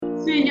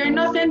Sí, yo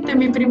inocente,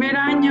 mi primer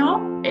año,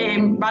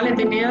 vale,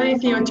 tenía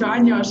 18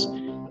 años,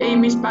 y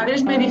mis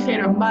padres me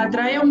dijeron, va,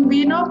 trae un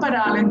vino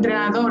para el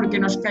entrenador, que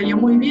nos cayó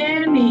muy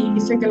bien y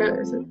sé que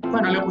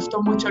le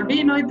gustó mucho el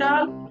vino y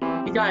tal.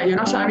 Y claro, yo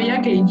no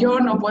sabía que yo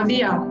no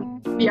podía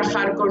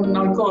viajar con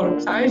alcohol,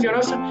 ¿sabes? Yo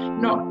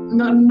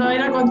no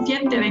era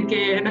consciente de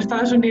que en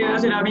Estados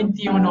Unidos era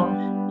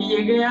 21. Y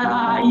llegué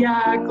a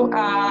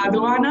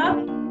aduana,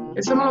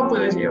 eso no lo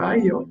puedes llevar.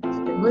 Y yo,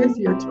 pues tengo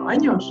 18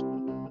 años.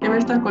 ¿Qué me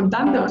estás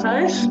contando,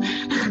 sabes?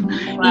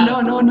 Y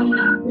Claro.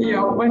 no. Y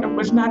yo, bueno,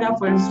 pues nada,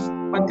 pues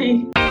para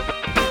ti.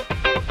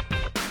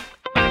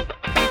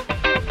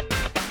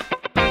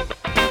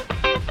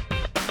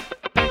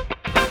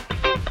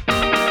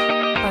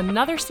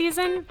 Another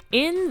season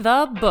in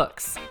the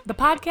books, the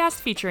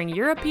podcast featuring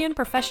European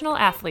professional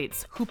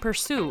athletes who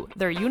pursue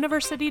their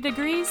university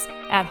degrees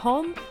at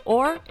home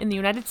or in the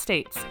United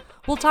States.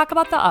 We'll talk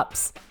about the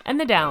ups and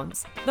the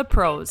downs, the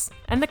pros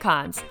and the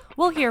cons.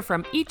 We'll hear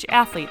from each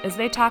athlete as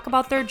they talk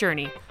about their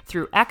journey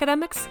through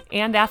academics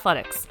and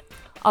athletics.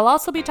 I'll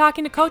also be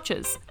talking to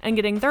coaches and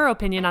getting their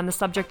opinion on the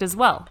subject as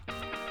well.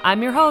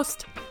 I'm your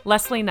host,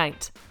 Leslie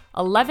Knight,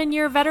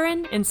 11-year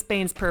veteran in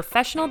Spain's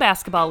professional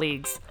basketball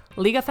leagues,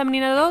 Liga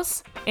Femenina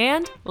 2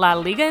 and La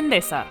Liga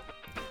Endesa.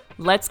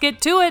 Let's get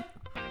to it!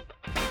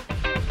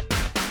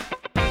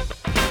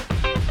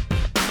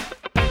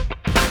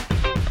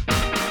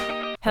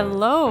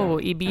 Hello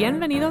y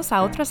bienvenidos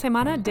a otra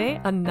semana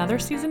de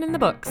Another Season in the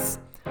Books.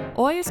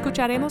 Hoy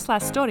escucharemos la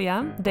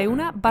historia de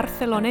una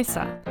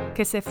barcelonesa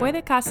que se fue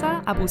de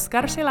casa a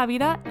buscarse la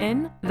vida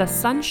en The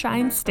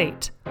Sunshine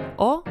State,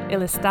 o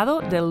el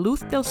estado de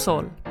luz del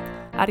sol.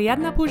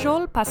 Ariadna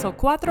Pujol pasó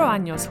 4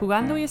 años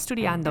jugando y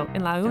estudiando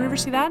en la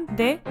Universidad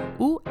de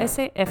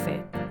USF,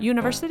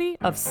 University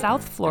of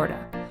South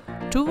Florida.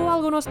 Tuvo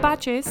algunos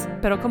baches,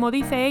 pero como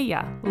dice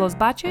ella, los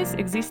baches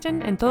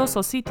existen en todos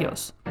los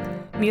sitios.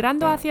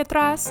 Mirando hacia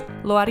atrás,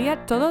 lo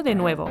haría todo de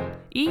nuevo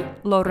y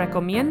lo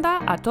recomienda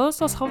a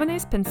todos los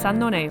jóvenes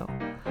pensando en ello.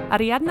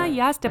 Ariadna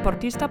ya es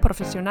deportista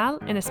profesional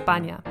en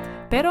España,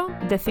 pero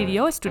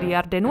decidió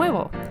estudiar de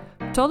nuevo.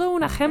 Todo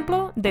un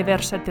ejemplo de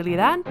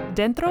versatilidad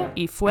dentro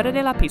y fuera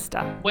de la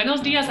pista.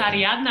 Buenos días,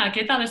 Ariadna,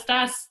 ¿qué tal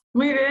estás?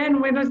 Muy bien,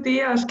 buenos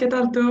días, ¿qué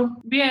tal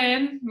tú?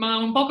 Bien,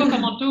 un poco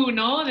como tú,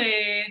 ¿no?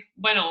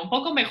 Un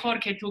poco mejor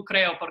que tú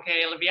creo,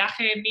 porque el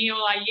viaje mío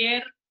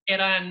ayer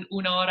eran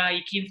 1 hora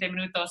y 15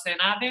 minutos en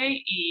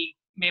AVE y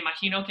me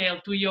imagino que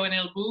el tuyo en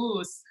el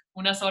bus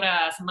unas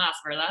horas más,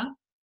 ¿verdad?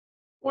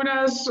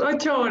 Unas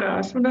 8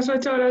 horas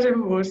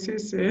en bus,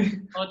 sí.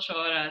 8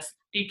 horas.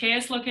 ¿Y qué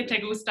es lo que te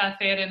gusta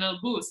hacer en el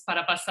bus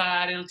para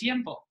pasar el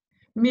tiempo?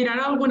 Mirar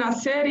alguna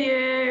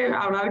serie,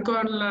 hablar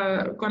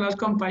con las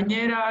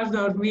compañeras,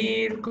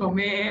 dormir,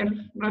 comer,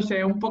 no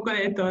sé, un poco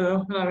de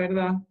todo, la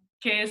verdad.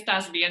 ¿Qué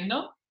estás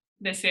viendo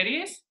de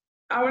series?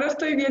 Ahora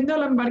estoy viendo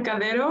El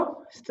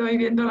Embarcadero, estoy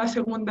viendo la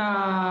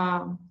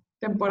segunda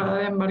temporada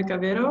de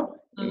Embarcadero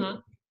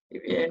Ajá. y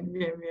bien.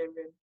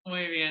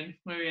 Muy bien,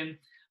 muy bien.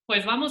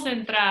 Pues vamos a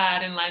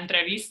entrar en la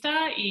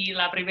entrevista y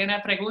la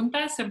primera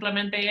pregunta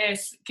simplemente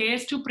es, ¿qué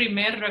es tu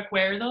primer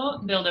recuerdo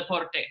del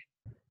deporte?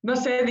 No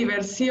sé,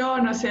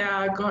 diversión, o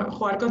sea,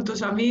 jugar con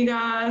tus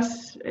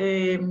amigas.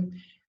 El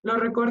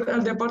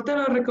deporte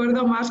lo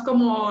recuerdo más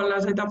como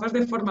las etapas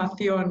de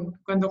formación.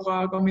 Cuando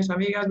jugaba con mis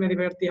amigas me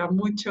divertía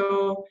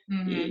mucho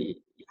Ujú.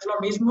 y es lo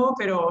mismo,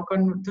 pero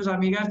con tus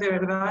amigas de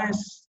verdad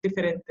es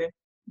diferente.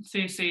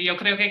 Sí, yo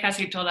creo que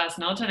casi todas,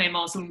 ¿no?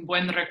 Tenemos un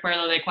buen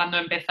recuerdo de cuando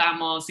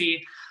empezamos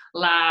y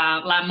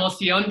la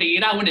emoción de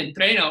ir a un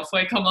entreno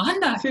fue como,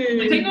 anda, Sí,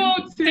 tengo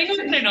sí.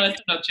 entreno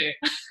esta noche.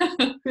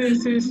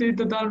 Sí,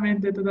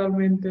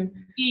 totalmente.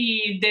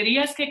 ¿Y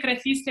dirías que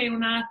creciste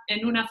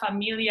en una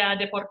familia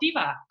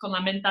deportiva, con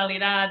la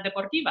mentalidad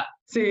deportiva?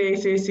 Sí.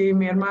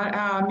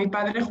 Mi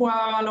padre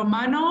jugaba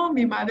balonmano,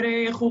 mi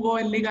madre jugó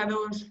en Liga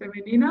 2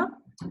 femenina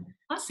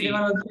Ah, de sí.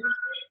 baloncesto.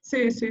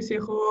 Sí,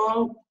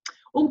 jugó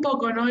un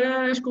poco, no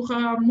era que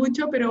jugaba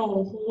mucho, pero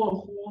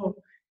jugó.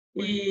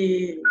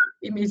 Muy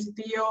Y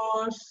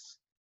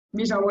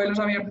mis abuelos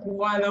habían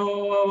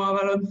jugado a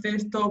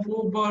baloncesto,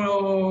 fútbol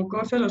o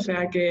cosas, o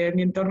sea que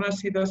mi entorno ha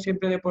sido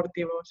siempre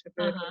deportivo,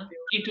 siempre Ajá.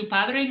 deportivo. ¿Y tu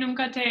padre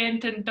nunca te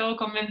intentó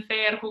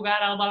convencer a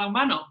jugar al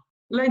balonmano?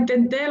 Lo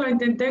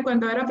intenté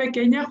cuando era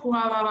pequeña,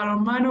 jugaba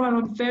balonmano,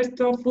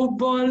 baloncesto,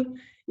 fútbol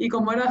y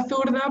como era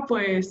zurda,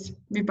 pues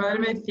mi padre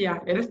me decía,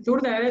 eres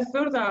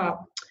zurda,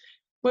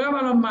 juega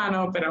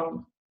balonmano,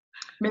 pero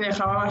me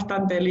dejaba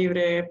bastante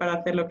libre para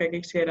hacer lo que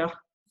quisiera.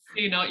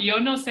 Sí, no, yo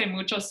no sé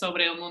mucho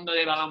sobre el mundo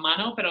de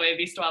balonmano, pero he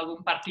visto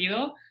algún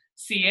partido.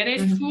 Si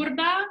eres Ujú.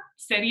 zurda,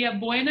 sería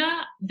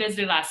buena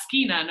desde la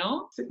esquina,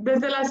 ¿no?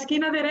 Desde la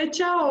esquina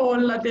derecha o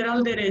el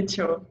lateral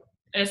derecho.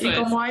 Eso Y es,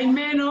 como hay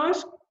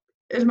menos,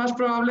 es más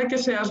probable que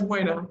seas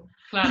buena.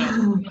 claro.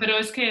 Pero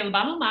es que el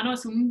balonmano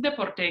es un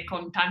deporte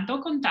con tanto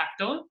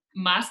contacto,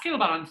 más que el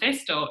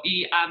baloncesto.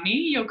 Y a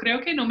mí yo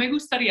creo que no me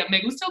gustaría, me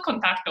gusta el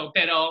contacto,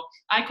 pero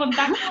hay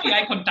contacto y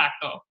hay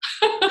contacto.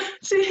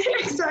 Sí,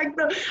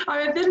 exacto. A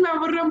veces me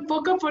aburre un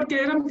poco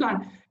porque era en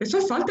plan, eso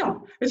es falta,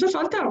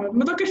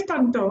 no toques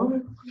tanto.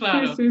 Sí,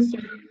 Claro, sí, sí.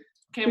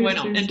 qué Sí,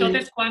 bueno. sí, sí.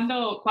 Entonces,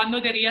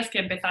 ¿cuándo dirías que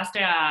empezaste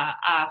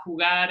a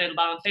jugar el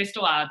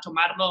baloncesto, a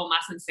tomarlo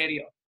más en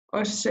serio?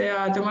 O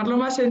sea, tomarlo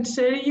más en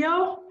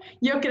serio,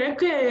 yo creo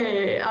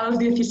que a los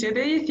 17,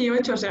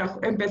 18, o sea,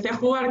 empecé a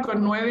jugar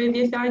con 9,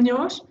 10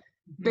 años,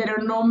 Ujú. pero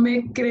no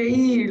me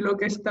creí lo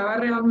que estaba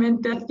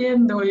realmente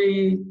haciendo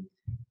y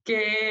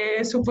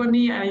qué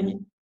suponía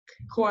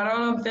jugar al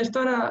baloncesto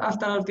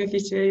hasta los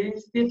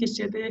 16,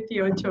 17,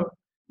 18.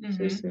 Sí,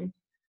 Ujú. sí.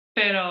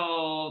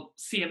 Pero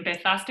si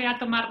empezaste a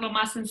tomarlo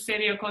más en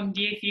serio con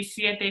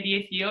 17,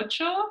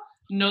 18,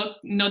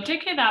 no te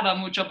quedaba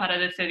mucho para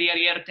decidir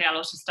irte a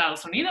los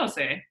Estados Unidos,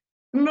 ¿eh?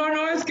 No,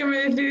 no, es que me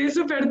decidí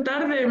súper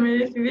tarde. Me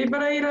decidí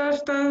para ir a los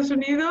Estados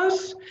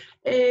Unidos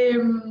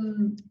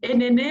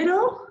en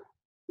enero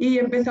y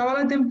empezaba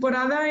la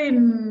temporada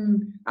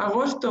en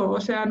agosto. O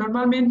sea,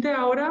 normalmente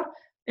ahora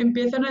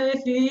empiezan a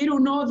decidir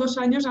 1 o 2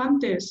 años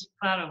antes.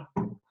 Claro.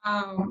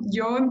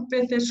 Yo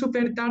empecé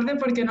súper tarde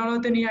porque no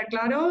lo tenía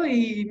claro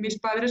y mis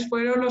padres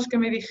fueron los que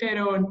me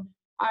dijeron,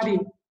 Ari,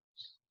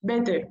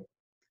 vete.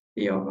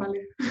 Y yo,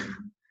 vale. Sí,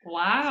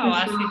 Wow,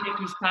 sí. así que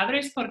tus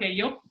padres, porque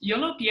yo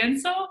lo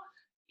pienso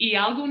y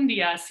algún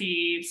día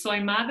si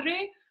soy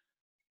madre,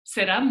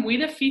 será muy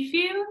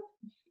difícil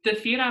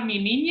decir a mi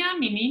niña,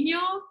 mi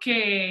niño,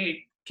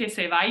 que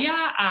se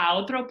vaya a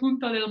otro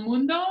punto del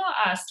mundo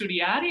a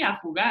estudiar y a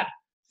jugar.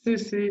 Sí,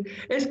 sí.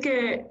 Es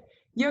que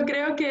yo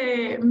creo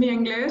que mi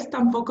inglés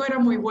tampoco era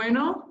muy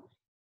bueno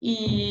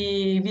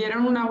y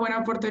dieron una buena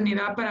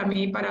oportunidad para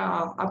mí para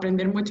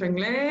aprender mucho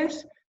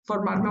inglés,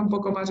 formarme un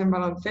poco más en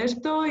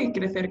baloncesto y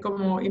crecer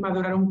como y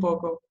madurar un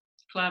poco.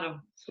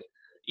 Claro.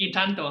 Y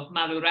tanto,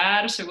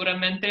 madurar,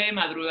 seguramente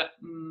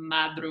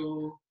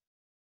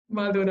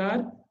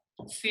Madurar.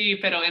 sí,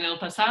 pero en el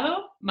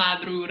pasado,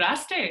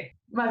 maduraste.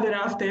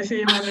 Maduraste,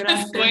 sí,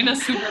 maduraste. Suena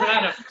súper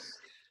raro. Sí,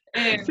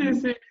 Em, sí,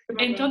 es verdad.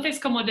 entonces,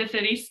 como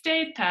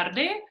decidiste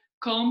tarde,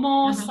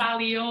 ¿cómo Ajá.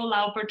 salió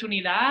la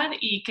oportunidad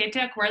y qué te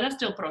acuerdas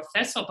del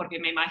proceso? Porque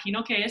me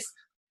imagino que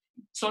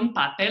son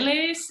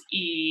papeles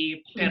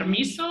y Sí,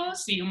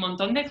 permisos y un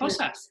montón de sí.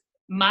 cosas.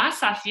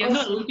 Más O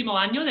haciendo el último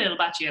año del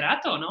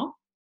bachillerato, ¿no?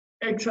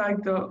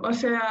 Exacto. O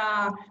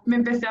sea, me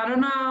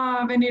empezaron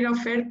a venir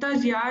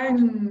ofertas ya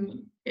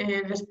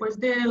después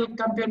del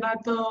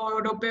campeonato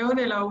europeo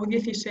de la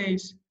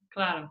U16,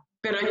 Claro.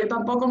 pero yo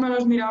tampoco me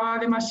los miraba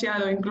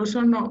demasiado,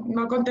 incluso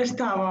no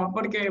contestaba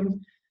porque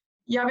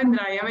ya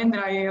vendrá, ya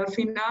vendrá. Y al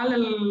final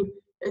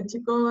el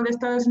chico de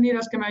Estados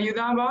Unidos que me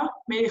ayudaba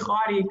me dijo,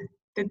 Ari,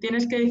 te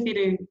tienes que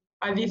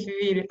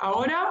decidir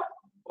ahora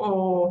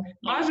o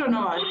vas o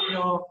no vas. Y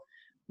yo,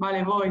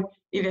 vale, voy.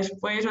 Y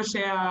después, o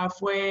sea,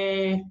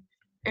 fue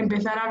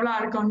empezar a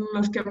hablar con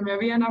los que me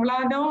habían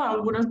hablado.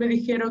 Algunos me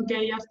dijeron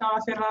que ya estaba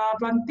cerrada la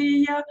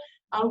plantilla,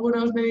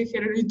 algunos me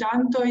dijeron y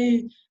tanto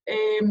y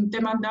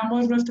te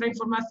mandamos nuestra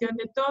información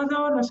de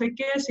todo, no sé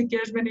qué, si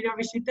quieres venir a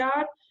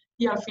visitar.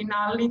 Y al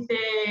final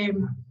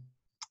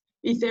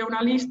hice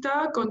una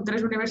lista con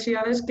 3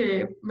 universidades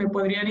que me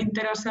podrían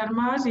interesar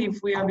más y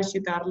fui a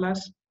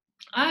visitarlas.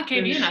 Ah,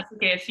 qué bien. Pues, Así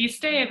que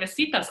hiciste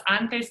visitas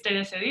antes de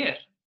decidir.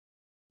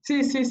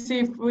 sí, sí,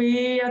 sí,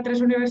 fui a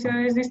 3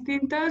 universidades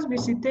distintas,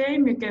 visité y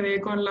me quedé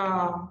con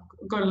la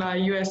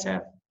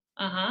USF.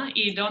 Ajá.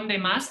 ¿Y dónde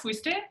más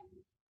fuiste?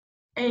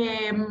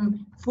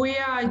 Fui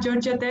a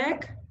Georgia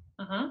Tech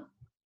Ajá.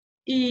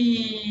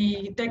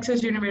 y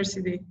Texas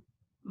University.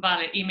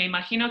 Vale. Y me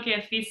imagino que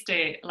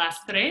hiciste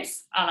las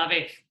tres a la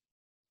vez.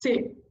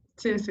 Sí,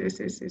 sí, sí,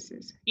 sí, sí,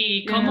 sí, sí. ¿Y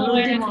Y en el cómo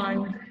es último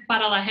año.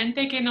 para la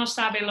gente que no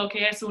sabe lo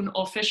que es un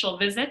official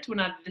visit,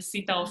 una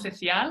visita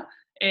oficial?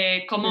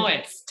 ¿Cómo Sí.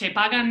 es? ¿Te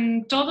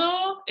pagan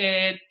todo?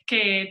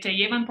 ¿Que te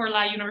llevan por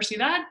la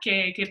universidad?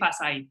 ¿Qué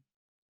pasa ahí?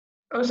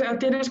 O sea,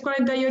 tienes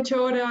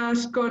 48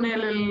 horas con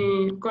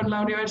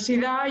la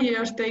universidad y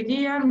ellos te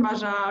guían,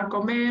 vas a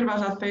comer,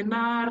 vas a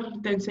cenar,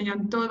 te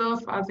enseñan todo,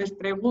 haces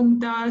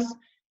preguntas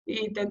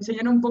y te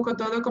enseñan un poco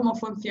todo cómo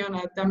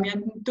funciona.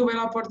 También tuve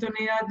la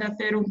oportunidad de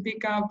hacer un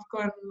pick-up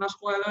con las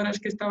jugadoras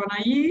que estaban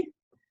allí,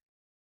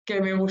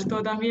 que me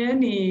gustó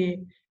también y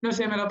no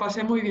sé, me lo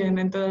pasé muy bien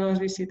en todas las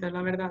visitas,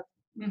 la verdad.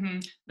 Ujú.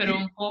 Pero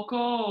un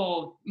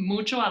poco,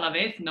 mucho a la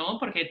vez, ¿no?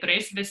 Porque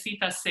tres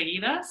visitas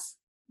seguidas.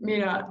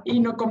 Mira, y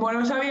no, como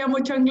no sabía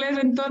mucho inglés,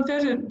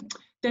 entonces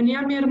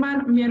tenía mi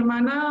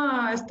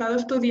hermana ha estado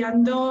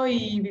estudiando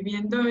y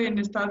viviendo en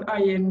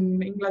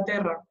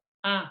Inglaterra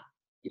Ah,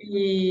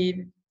 y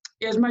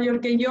es mayor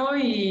que yo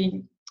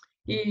y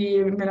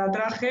me la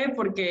traje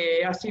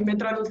porque así me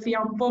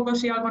traducía un poco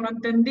si algo no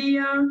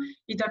entendía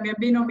y también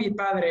vino mi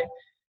padre.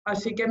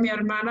 Así que mi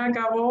hermana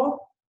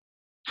acabó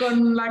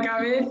con la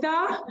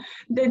cabeza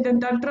de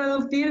intentar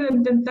traducir, de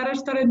intentar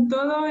estar en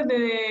todo,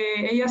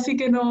 ella sí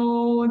que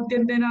no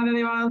entiende nada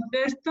de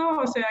baloncesto,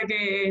 o sea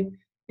que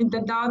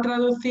intentaba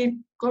traducir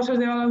cosas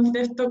de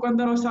baloncesto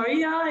cuando lo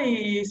sabía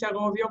y se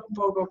agobió un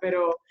poco,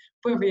 pero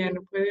fue bien,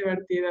 fue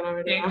divertido,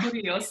 la Qué verdad.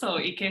 curioso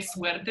y qué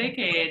suerte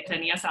que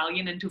tenías a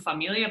alguien en tu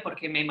familia,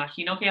 porque me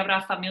imagino que habrá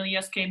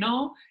familias que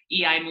no,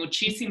 y hay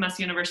muchísimas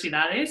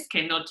universidades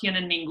que no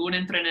tienen ningún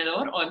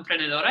entrenador o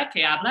entrenadora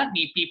que habla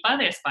ni pipa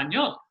de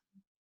español.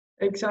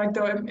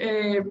 Exacto,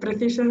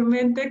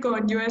 precisamente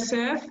con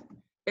USF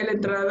el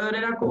entrenador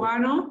era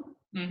cubano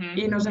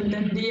y nos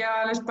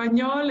entendía el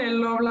español, él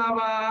lo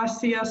hablaba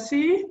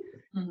así,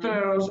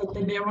 pero nos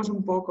entendíamos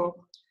un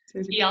poco.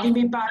 Sí, sí. Y al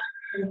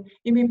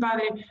Y mi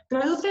padre,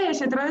 traduce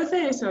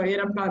eso, y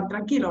era en plan,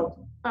 tranquilo,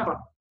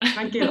 papá,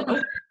 tranquilo.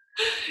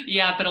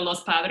 Ya, pero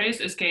los padres,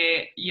 es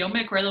que yo me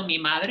acuerdo, mi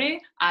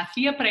madre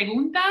hacía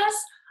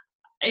preguntas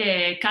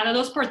cada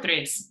 2 por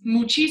 3,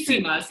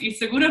 muchísimas, y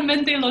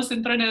seguramente los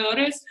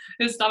entrenadores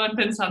estaban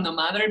pensando,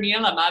 madre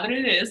mía, la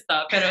madre de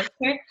esta, pero es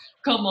que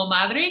como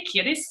madre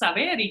quieres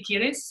saber y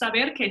quieres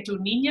saber que tu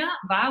niña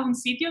va a un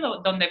sitio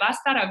donde va a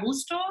estar a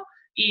gusto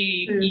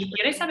y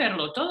quieres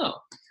saberlo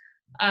todo.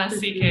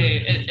 Así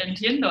que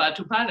entiendo a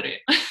tu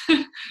padre.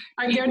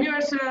 ¿A qué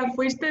universidad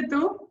fuiste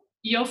tú?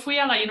 Yo fui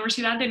a la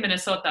Universidad de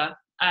Minnesota,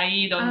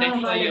 ahí donde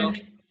estoy yo,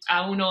 Vale.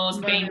 a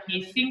unos Vale.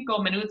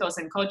 25 minutos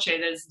en coche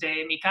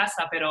desde mi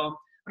casa, pero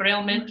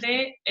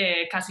realmente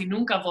casi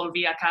nunca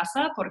volví a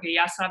casa porque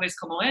ya sabes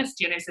cómo es,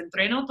 tienes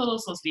entreno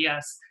todos los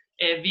días,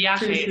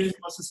 viajes, Sí.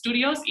 los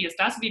estudios y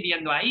estás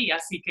viviendo ahí,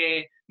 así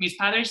que mis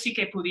padres sí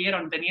que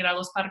pudieron venir a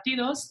los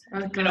partidos,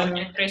 pero Claro.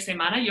 entre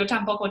semana yo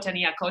tampoco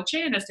tenía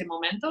coche en este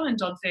momento,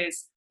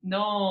 entonces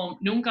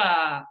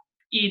nunca,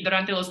 y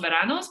durante los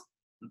veranos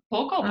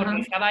poco,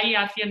 porque estaba ahí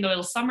haciendo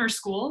el summer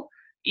school,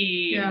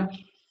 Yeah.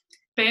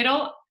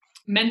 pero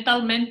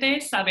mentalmente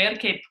saber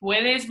que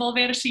puedes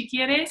volver si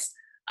quieres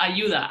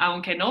ayuda,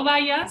 aunque no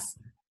vayas.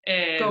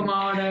 Como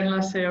ahora en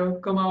la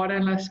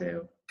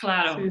SEO.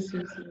 Claro, Sí.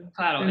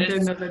 claro,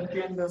 Te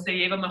entiendo. se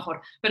lleva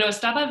mejor. Pero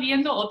estaba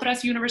viendo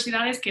otras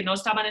universidades que no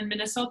estaban en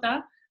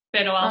Minnesota,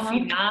 pero al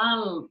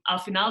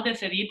final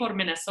decidí por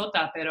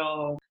Minnesota,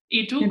 pero...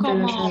 ¿Y tú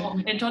cómo,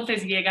 Interesante.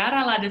 entonces, llegar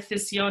a la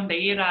decisión de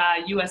ir a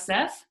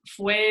USF,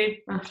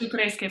 tú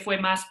crees que fue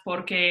más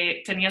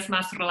porque tenías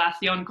más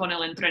relación con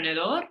el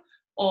entrenador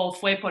o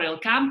fue por el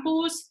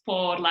campus,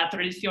 por la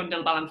tradición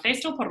del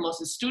baloncesto, por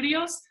los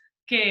estudios?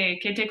 ¿Qué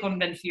te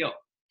convenció?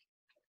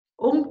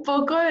 Un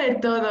poco de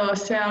todo, o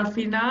sea, al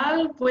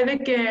final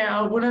puede que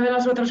alguna de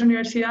las otras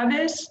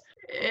universidades,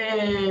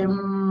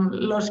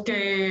 los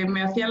que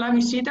me hacían la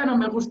visita no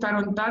me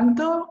gustaron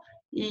tanto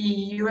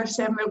y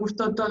USF me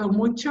gustó todo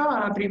mucho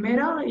a la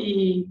primera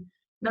y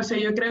no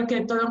sé, yo creo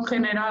que todo en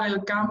general,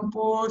 el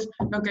campus,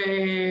 lo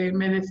que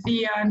me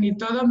decían y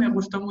todo, me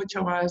gustó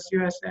mucho más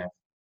USF.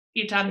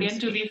 Y también Sí.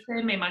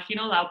 tuviste, me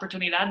imagino, la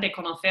oportunidad de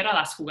conocer a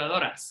las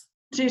jugadoras.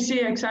 Sí,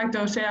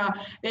 exacto. O sea,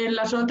 en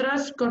las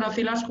otras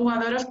conocí las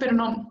jugadoras, pero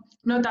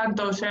no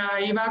tanto. O sea,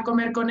 iba a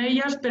comer con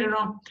ellas, pero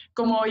no.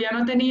 Como ya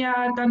no tenía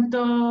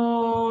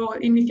tanto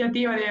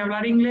iniciativa de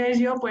hablar inglés,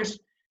 yo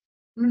pues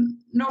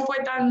no fue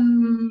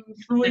tan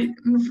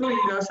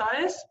fluido,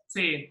 ¿sabes?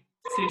 Sí.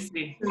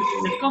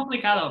 Es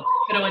complicado.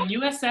 Pero en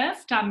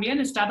USF también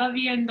estaba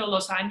viendo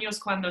los años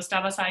cuando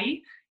estabas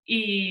ahí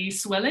y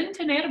suelen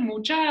tener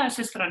muchas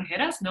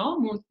extranjeras, ¿no?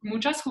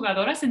 Muchas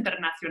jugadoras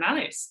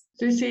internacionales.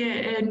 Sí.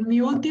 En mi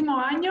último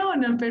año,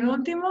 en el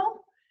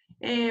penúltimo,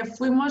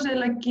 fuimos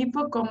el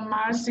equipo con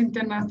más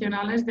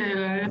internacionales de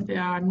la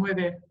RCA,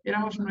 9.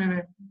 Éramos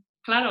 9.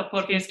 Claro,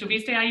 porque Sí.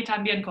 estuviste ahí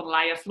también con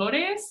Laia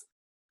Flores,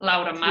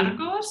 Laura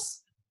Marcos,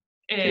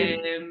 Sí.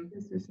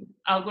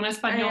 ¿algún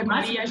español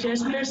más? María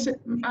Gessler,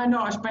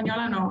 no,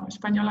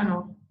 española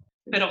no.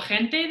 Pero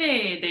gente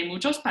de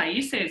muchos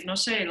países, no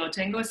sé, lo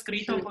tengo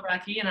escrito Sí. por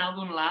aquí en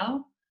algún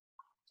lado.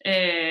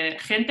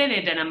 Gente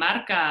de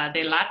Dinamarca,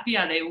 de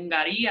Latvia, de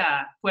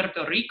Hungría,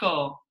 Puerto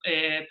Rico,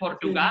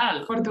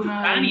 Portugal, Portugal,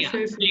 Ucrania.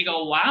 sí.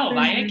 Digo, wow,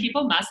 vaya Sí.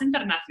 equipo más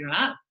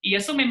internacional. Y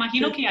eso me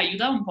imagino que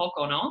ayuda un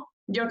poco, ¿no?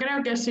 Yo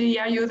creo que sí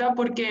ayuda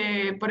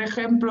porque, por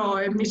ejemplo,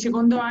 en mi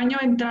segundo año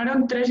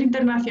entraron 3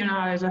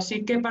 internacionales,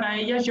 así que para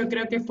ellas yo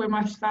creo que fue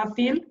más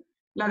fácil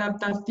la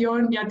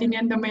adaptación ya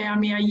teniéndome a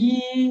mí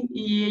allí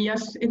y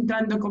ellas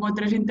entrando como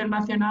 3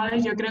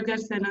 internacionales, yo creo que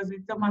se les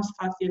hizo más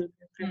fácil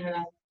en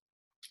general.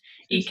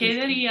 ¿Y qué Sí.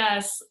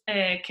 dirías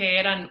que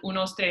eran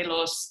unos de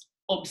los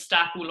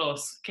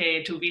obstáculos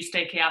que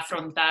tuviste que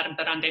afrontar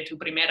durante tu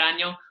primer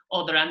año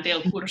o durante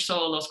el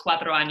curso los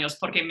 4 años?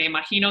 Porque me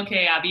imagino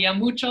que había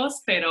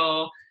muchos,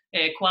 pero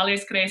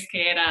 ¿cuáles crees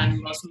que eran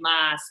los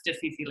más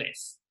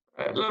difíciles?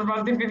 Los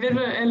más difíciles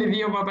el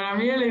idioma. Para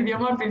mí el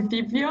idioma al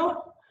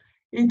principio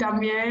y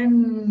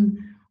también,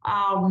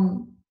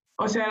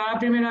 o sea, era la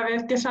primera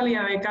vez que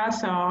salía de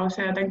casa, o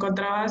sea, te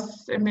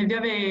encontrabas en medio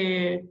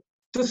de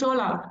tú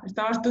sola,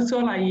 estabas tú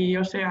sola y,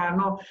 o sea,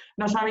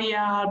 no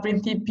sabía al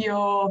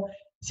principio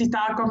si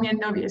estaba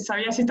comiendo bien,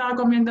 sabía si estaba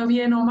comiendo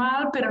bien o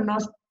mal, pero no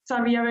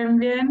sabía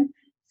bien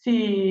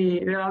si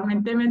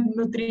realmente me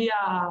nutría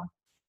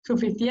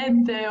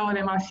suficiente o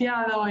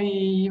demasiado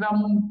y iba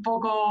un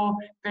poco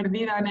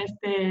perdida en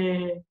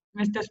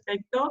este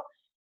aspecto.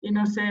 y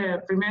no sé,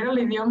 primero el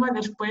idioma,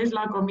 después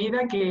la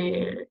comida,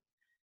 que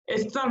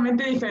es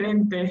totalmente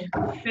diferente.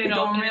 Y Pero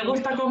como me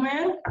gusta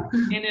comer,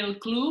 en el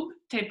club,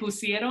 ¿te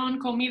pusieron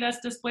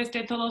comidas después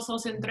de todos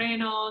los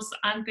entrenos,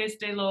 antes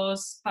de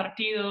los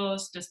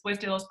partidos, después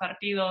de los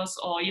partidos,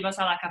 o ibas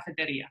a la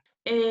cafetería?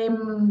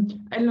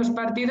 en los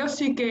partidos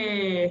sí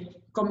que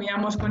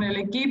comíamos con el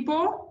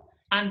equipo.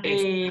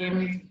 Antes.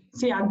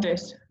 Sí,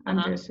 antes,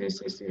 Ajá.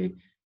 sí.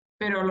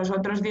 Pero los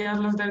otros días,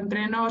 los de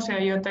entreno, o sea,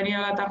 yo tenía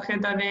la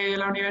tarjeta de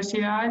la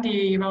universidad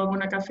y iba a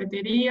alguna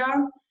cafetería.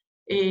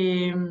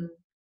 eh,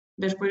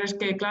 Después es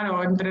que,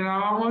 claro,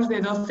 entrenábamos de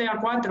 12 a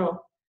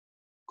 4.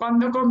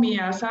 ¿Cuándo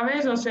comía,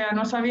 sabes? O sea,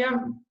 no sabía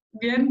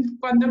bien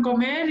cuándo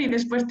comer y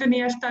después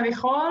tenía study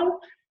hall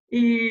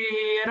y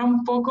era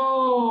un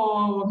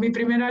poco, mi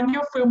primer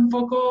año fue un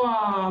poco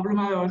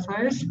abrumador,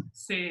 ¿sabes?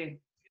 Sí.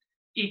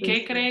 ¿Y Sí, qué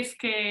sí. crees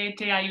que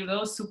te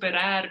ayudó a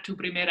superar tu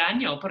primer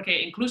año?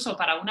 Porque incluso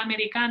para una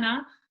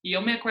americana,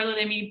 yo me acuerdo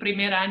de mi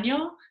primer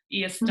año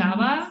y Ujú,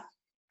 estaba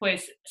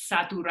pues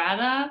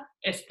saturada,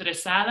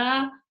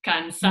 estresada, ujú.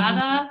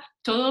 cansada.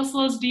 Todos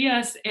los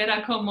días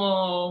era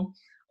como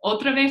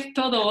otra vez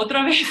todo,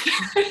 otra vez.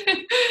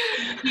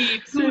 Y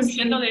tú Sí,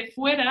 siendo sí, de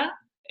fuera,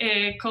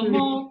 sí.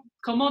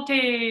 ¿cómo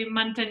te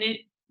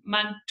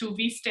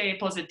mantuviste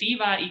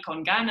positiva y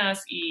con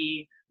ganas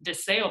y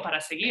deseo para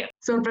seguir?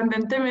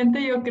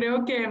 Sorprendentemente yo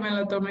creo que me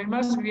lo tomé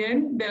más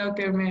bien de lo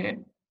que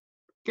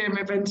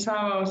me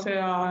pensaba, o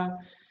sea,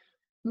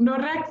 no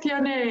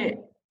reaccioné,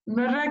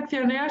 no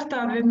reaccioné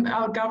hasta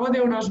al cabo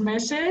de unos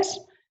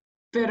meses,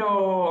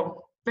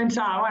 pero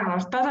pensaba, bueno,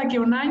 estás aquí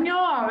un año,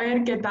 a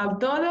ver qué tal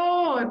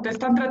todo, te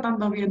están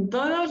tratando bien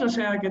todos, o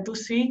sea, que tú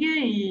sigue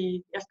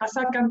y estás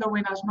sacando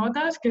buenas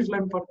notas, que es lo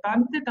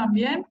importante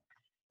también,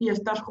 y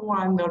estás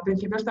jugando. Al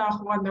principio estaba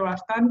jugando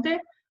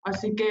bastante,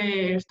 así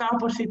que estaba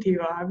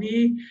positiva. A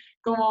mí,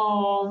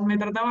 como me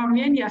trataban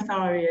bien, ya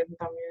estaba bien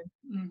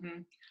también.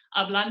 Ujú.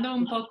 Hablando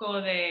un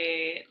poco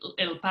de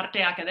el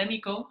parte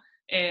académico,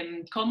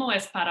 ¿cómo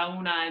es para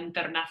una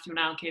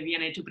internacional que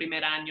viene tu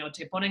primer año?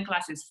 ¿Te ponen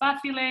clases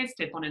fáciles?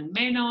 ¿Te ponen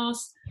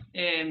menos?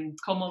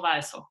 ¿Cómo va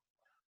eso?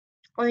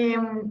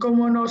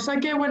 Como no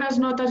saqué buenas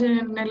notas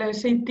en el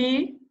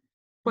SAT,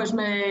 pues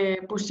me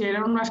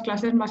pusieron unas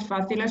clases más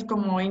fáciles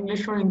como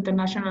English for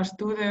International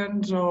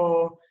Students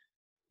o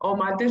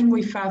mates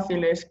muy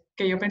fáciles,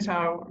 que yo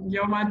pensaba,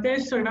 yo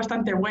mates soy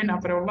bastante buena,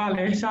 pero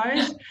vale,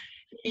 ¿sabes?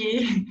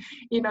 Y,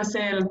 y no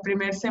sé, el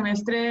primer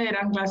semestre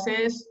eran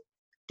clases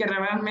que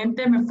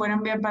realmente me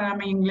fueron bien para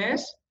mi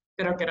inglés,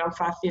 pero que eran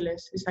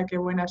fáciles y saqué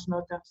buenas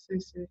notas, sí,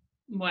 sí.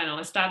 Bueno,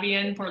 está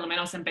bien por lo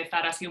menos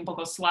empezar así un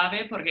poco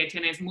suave porque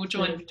tienes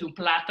mucho en Sí. tu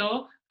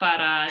plato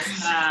para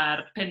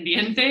estar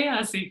pendiente,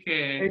 así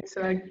que...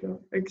 Exacto,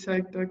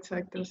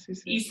 sí,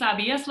 sí. ¿Y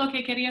sabías lo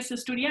que querías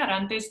estudiar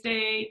antes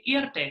de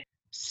irte?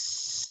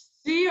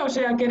 Sí, o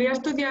sea, quería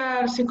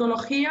estudiar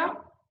psicología,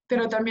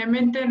 pero también me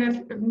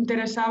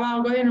interesaba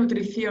algo de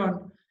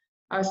nutrición.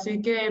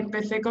 Así que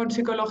empecé con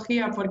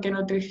psicología porque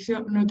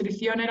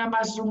nutrición era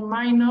más un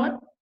minor,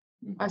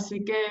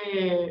 así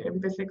que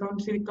empecé con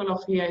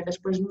psicología y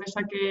después me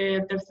saqué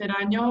el tercer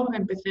año,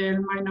 empecé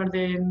el minor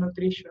de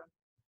nutrition.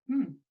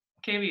 Mm,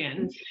 qué Sí,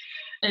 bien. sí, sí.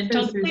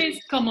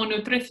 Entonces, como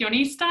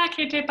nutricionista,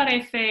 ¿qué te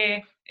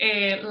parece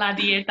la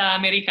dieta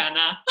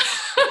americana?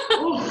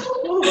 Uf,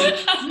 uf,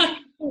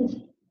 uf.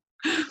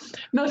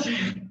 No sé.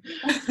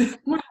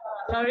 Bueno,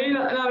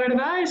 la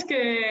verdad es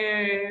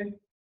que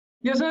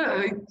yo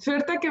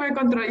suerte que me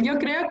controlé. Yo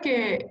creo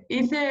que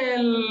hice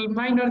el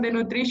minor de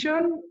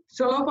nutrition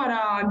solo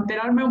para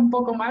enterarme un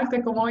poco más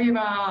de cómo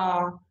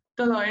iba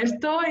todo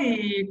esto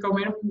y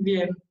comer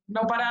bien,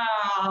 no para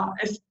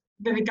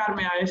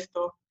dedicarme a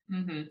esto,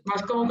 Ujú.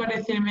 más como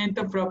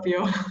conocimiento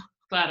propio.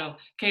 Claro,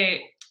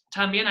 que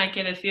también hay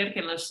que decir que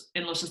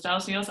en los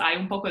Estados Unidos hay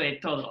un poco de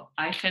todo.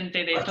 Hay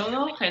gente de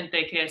todo,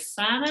 gente que es Sí,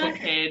 sana,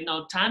 que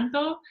no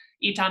tanto,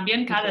 y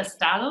también sí, cada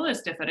estado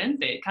es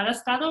diferente. Cada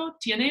estado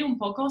tiene un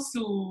poco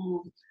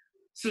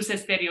sus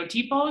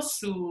estereotipos,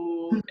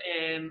 su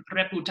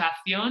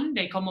reputación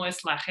de cómo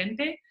es la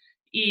gente.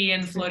 Y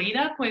en sí.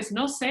 Florida, pues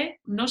no sé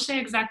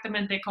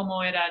exactamente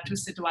cómo era tu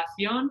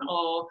situación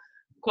o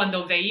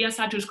cuando veías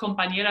a tus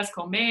compañeras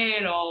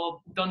comer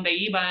o donde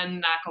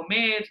iban a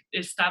comer,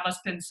 estabas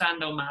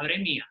pensando, madre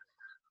mía,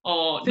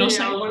 o no Sí,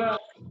 sé.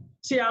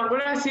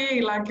 alguna sí,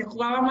 la que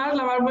jugaba más,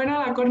 la más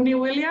buena, la Courtney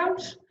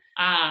Williams.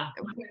 Ah,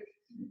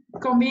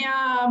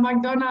 Comía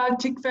McDonald's,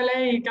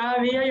 Chick-fil-A y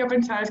cada día yo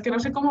pensaba, es que no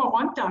sé cómo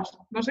aguantas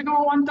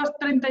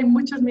 30 y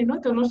muchos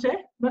minutos, no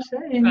sé,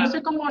 y no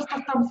sé claro. cómo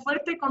estás tan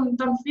fuerte, con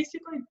tan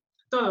físico y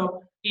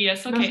todo, Y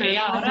eso no que sé, es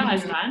ella ahora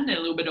increíble. está en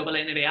el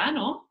WNBA,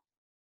 ¿no?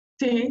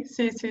 Sí.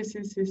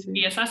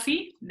 Y es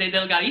así, de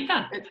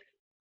delgadita. Es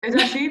es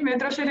así,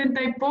 metro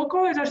 70 y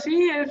poco, es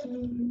así,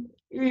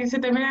 y se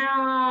te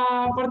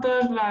mea por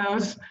todos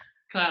lados.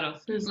 Claro,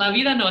 Sí, sí. la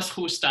vida no es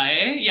justa,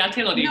 ¿eh? Ya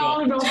te lo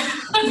digo. No.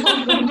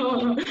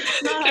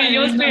 Que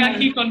yo estoy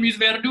aquí con mis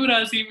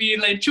verduras y mi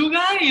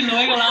lechuga y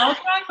luego la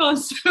otra con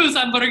sus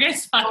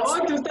hamburguesas.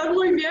 No, tú estás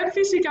muy bien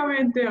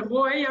físicamente.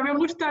 Güey, ya me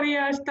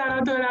gustaría estar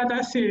a tu edad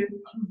así.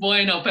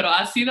 Bueno, pero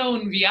ha sido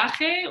un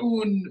viaje,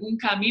 un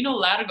camino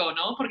largo,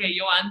 ¿no? Porque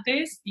yo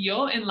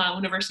en la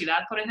universidad,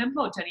 por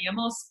ejemplo,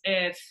 teníamos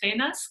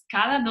cenas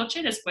cada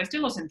noche después de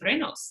los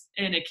entrenos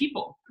en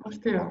equipo.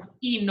 Hostia.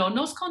 Y no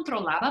nos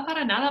controlaba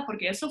para nada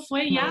porque eso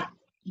fue ya No.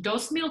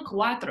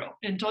 2004.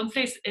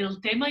 Entonces, el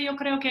tema yo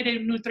creo que de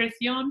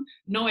nutrición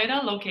no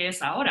era lo que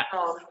es ahora.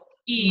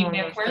 Y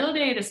me acuerdo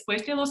de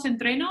después de los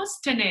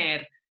entrenos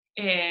tener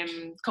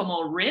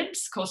como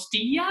ribs,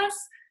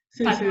 costillas,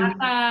 Sí,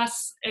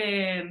 patatas,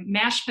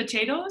 mashed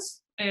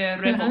potatoes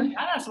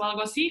revolteadas o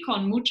algo así,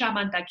 con mucha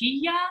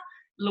mantequilla,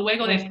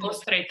 luego de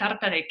postre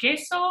tarta de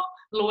queso,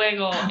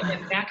 luego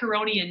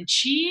macaroni and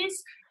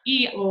cheese,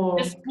 y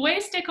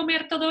después de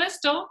comer todo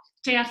esto,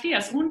 te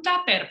hacías un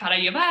tupper para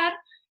llevar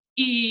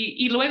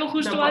y luego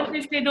justo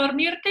antes de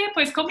dormirte,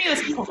 pues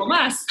comías un poco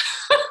más.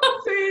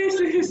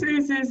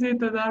 Sí,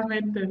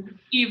 totalmente.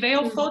 Y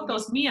veo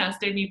fotos mías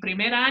de mi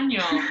primer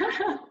año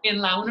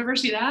en la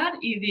universidad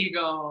y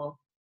digo...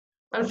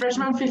 El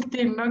freshman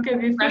 15, ¿no? ¿Qué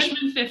dices?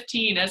 Freshman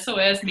 15, eso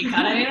es. Mi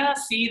cara era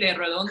así de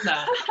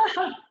redonda.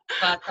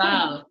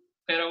 Fatal.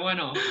 Pero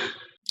bueno.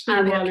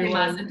 A ver, ¿qué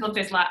más?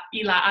 Entonces,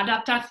 la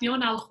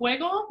adaptación al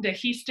juego,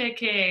 dijiste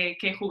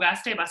que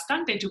jugaste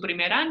bastante tu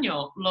primer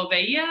año. ¿Lo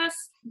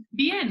veías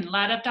bien,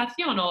 la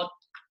adaptación? ¿O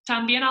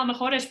también a lo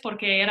mejor es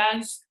porque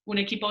eras un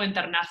equipo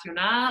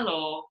internacional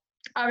o...?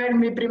 A ver,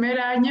 mi primer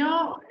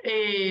año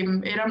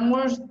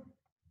éramos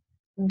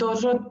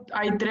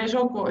hay tres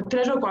o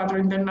cuatro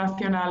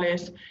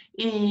internacionales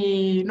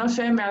y no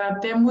sé, me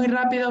adapté muy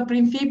rápido al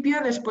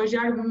principio, después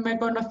ya me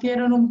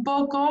conocieron un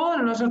poco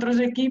los otros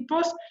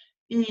equipos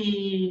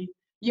y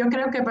yo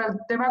creo que para el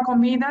tema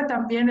comida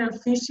también el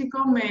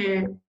físico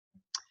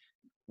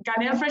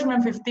gané el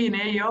Freshman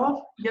 15,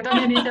 yo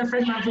también hice el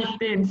Freshman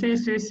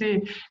 15,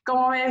 sí.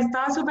 Como me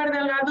estaba súper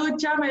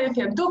delgaducha, me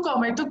decían, tú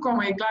come, y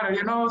claro,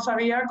 yo no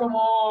sabía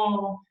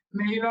cómo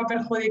me iba a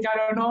perjudicar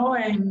o no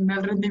en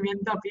el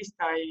rendimiento a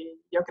pista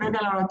y yo creo que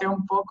lo noté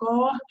un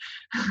poco.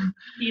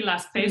 ¿Y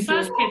las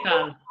pesas qué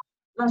tal?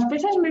 Las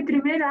pesas mi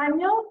primer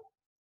año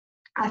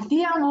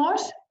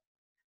hacíamos,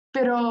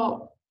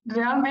 pero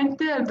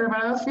realmente el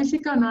preparador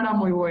físico no era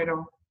muy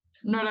bueno,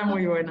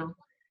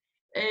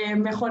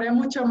 mejoré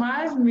mucho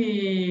más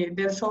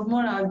del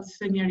sophomore al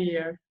senior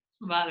year.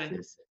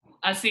 Vale. Sí.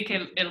 Así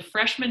que el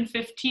freshman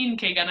 15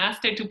 que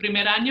ganaste tu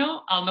primer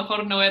año, a lo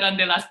mejor no eran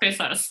de las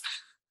pesas.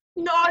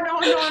 No,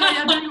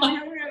 ya te digo,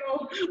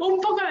 un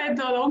poco de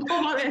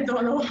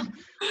todo.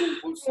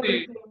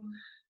 Sí. No,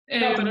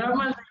 pero era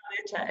más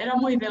delgaducha, era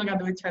muy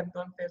delgaducha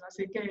entonces,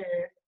 así que...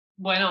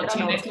 Bueno,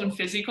 tienes un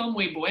físico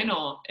muy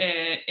bueno.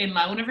 ¿En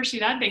la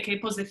universidad de qué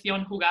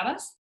posición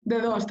jugabas? De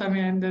 2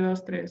 también, de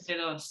 2-3. De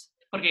 2,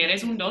 porque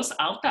eres un 2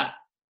 alta.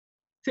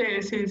 Sí.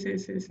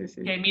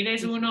 Que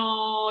mides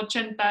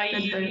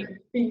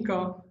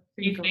 1,85.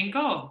 ¿Y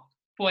 5?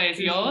 Pues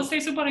yo se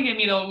supone que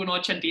mido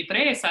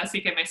 1,83,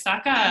 así que me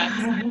sacas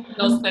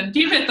 2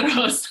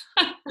 centímetros.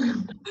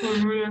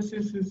 Pues mira,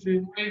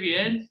 sí.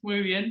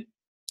 Muy bien.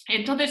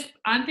 Entonces,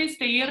 antes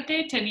de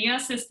irte,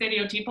 ¿tenías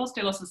estereotipos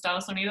de los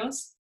Estados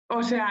Unidos?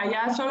 O sea,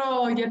 ya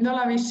solo yendo a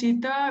la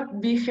visita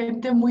vi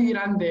gente muy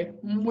grande,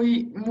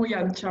 muy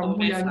ancha,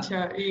 muy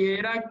ancha. Y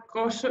era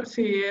cosa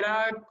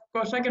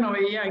que no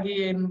veía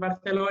aquí en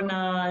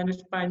Barcelona, en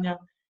España.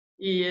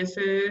 Y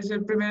ese es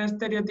el primer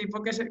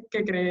estereotipo que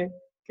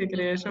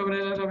creé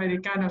sobre los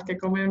americanos, que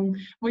comen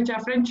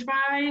muchas french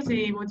fries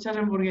y muchas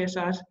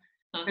hamburguesas.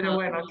 Ajá. Pero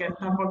bueno, que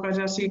tampoco es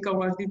así,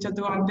 como has dicho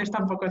tú antes,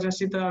 tampoco es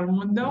así todo el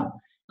mundo.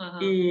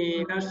 Ajá.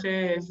 Y no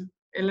sé,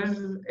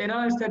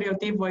 era el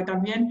estereotipo. Y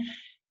también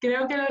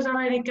creo que los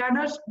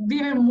americanos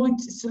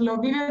lo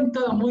viven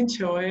todo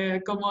mucho,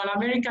 como el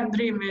American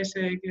Dream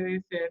ese que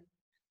dicen.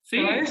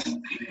 Sí. ¿Sabes?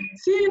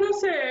 Sí, no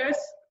sé,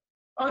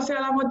 o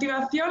sea, la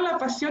motivación, la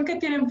pasión que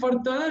tienen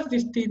por todo es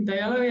distinta,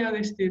 ya lo veo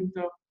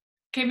distinto.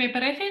 Que me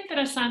parece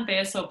interesante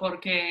eso,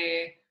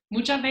 porque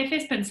muchas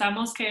veces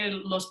pensamos que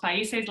los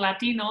países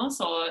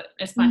latinos o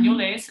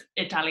españoles,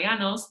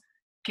 italianos,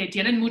 que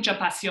tienen mucha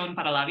pasión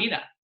para la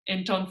vida.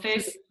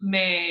 Entonces,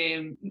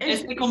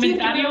 este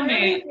comentario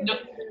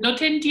no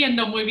te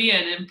entiendo muy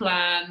bien, en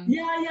plan...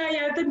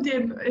 Ya te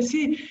entiendo.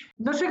 Sí,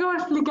 no sé cómo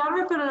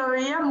explicarme, pero lo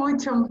veía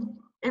mucho.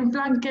 En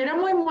plan, que era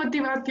muy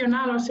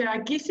motivacional. O sea,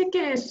 aquí sí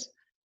que es,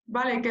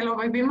 vale, que lo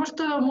vivimos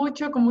todo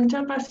mucho, con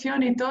mucha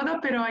pasión y todo,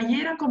 pero allí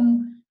era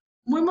como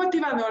muy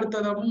motivador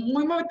todo,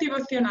 muy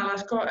motivacional.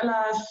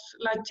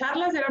 Las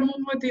charlas eran muy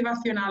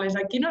motivacionales.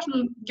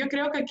 Yo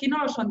creo que aquí no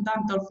lo son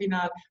tanto al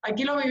final.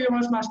 Aquí lo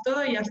vivimos más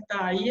todo y ya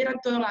está. Allí eran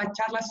todas las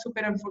charlas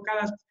súper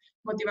enfocadas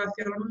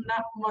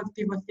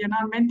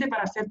motivacionalmente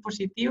para ser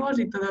positivos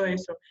y todo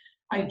eso.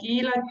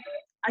 Aquí lo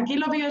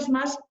vives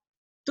más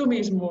tú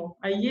mismo.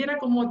 Allí era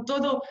como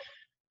todo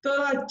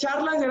todas las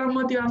charlas eran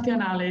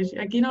motivacionales.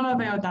 Aquí no lo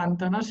veo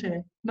tanto, no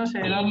sé.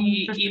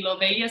 ¿Y lo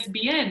veías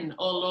bien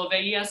o lo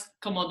veías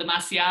como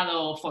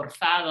demasiado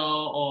forzado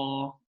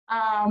o...?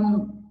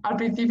 Al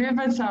principio he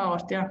pensado,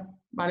 hostia,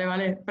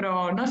 vale,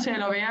 pero no sé,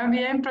 lo veía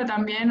bien, pero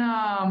también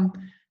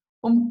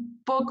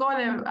un poco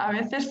a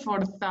veces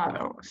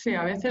forzado, sí,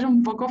 a veces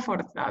un poco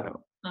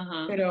forzado.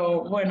 Ajá.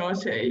 Pero bueno,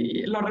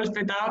 sí, lo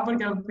respetaba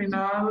porque al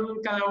final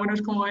cada uno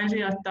es como es y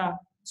ya está.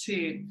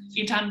 Sí,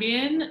 y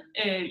también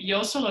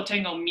yo solo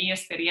tengo mi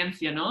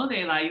experiencia, ¿no?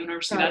 De la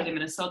Universidad Claro. de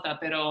Minnesota,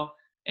 pero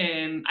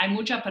hay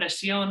mucha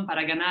presión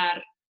para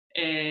ganar.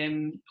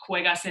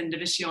 Juegas en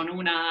División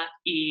 1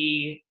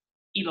 y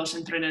los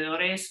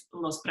entrenadores,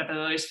 los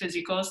preparadores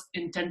físicos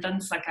intentan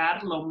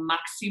sacar lo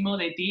máximo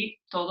de ti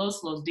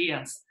todos los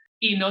días.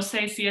 Y no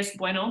sé si es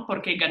bueno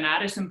porque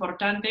ganar es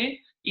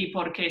importante y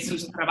porque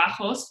sus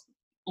trabajos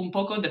un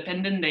poco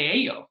dependen de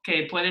ello,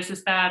 que puedes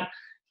estar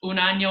un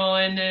año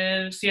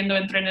siendo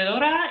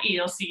entrenadora y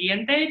el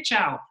siguiente,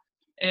 chao.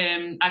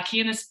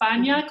 Aquí en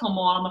España,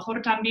 como a lo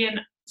mejor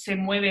también se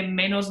mueve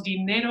menos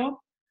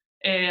dinero,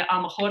 a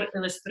lo mejor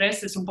el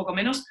estrés es un poco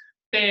menos,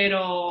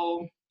 pero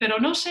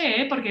no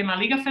sé, porque en la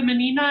liga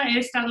femenina he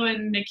estado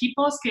en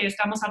equipos que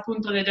estamos a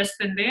punto de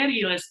descender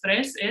y el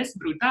estrés es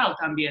brutal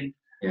también.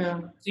 Yeah,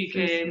 Así sí,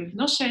 que sí.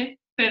 no sé,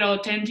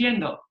 pero te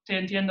entiendo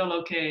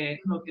lo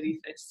que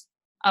dices.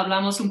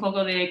 Hablamos un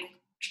poco de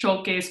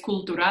choques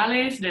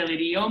culturales, del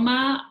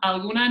idioma.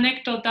 ¿Alguna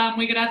anécdota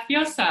muy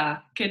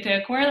graciosa que te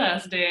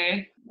acuerdas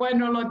de?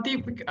 Bueno, lo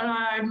típico,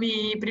 en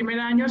mi primer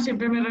año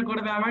siempre me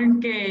recordaban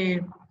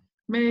que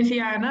me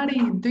decían, Ari,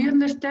 ¿do you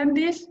understand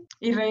this?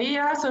 Y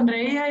reía,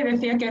 sonreía y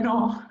decía que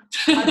no.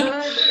 A todo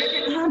decía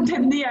que no lo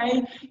entendía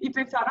y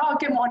pensaba, oh,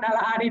 qué mona la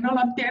Ari, no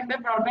lo entiende,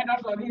 pero al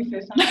menos lo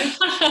dice, ¿sabes?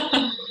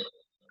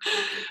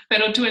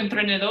 ¿Pero tu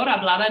entrenador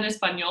hablaba en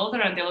español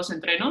durante los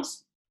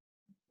entrenos?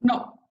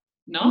 No,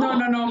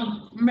 ¿No?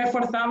 no, me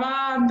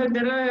forzaba a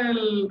entender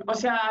o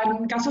sea,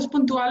 en casos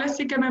puntuales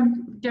sí que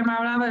me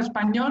hablaba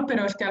español,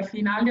 pero es que al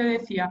final yo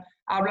decía,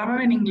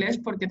 háblame en inglés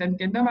porque te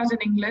entiendo más en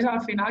inglés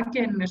al final que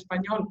en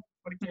español,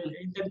 porque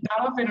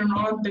intentaba pero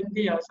no lo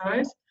entendía,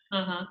 ¿sabes?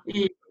 Ajá.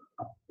 Y,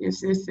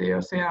 sí,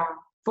 o sea,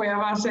 fue a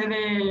base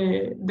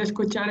de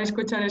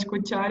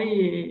escuchar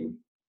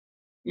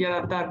y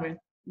adaptarme.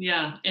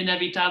 Ya,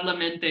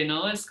 inevitablemente,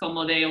 ¿no? Es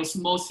como de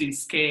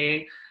osmosis,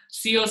 que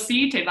sí o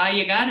sí te va a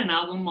llegar en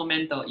algún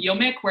momento. Yo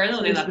me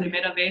acuerdo de la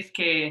primera vez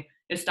que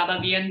estaba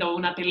viendo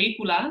una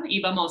película,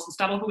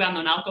 estaba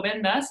jugando en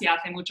Alcobendas ya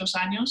hace muchos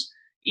años,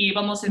 y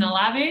íbamos en el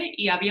AVE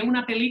y había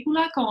una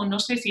película con, no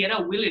sé si era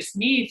Will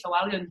Smith o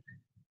alguien,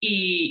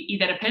 y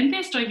de repente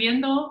estoy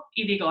viendo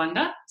y digo,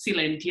 anda, sí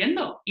le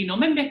entiendo, y no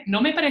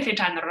me parece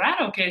tan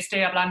raro que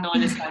esté hablando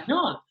en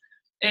español.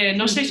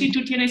 No sé si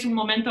tú tienes un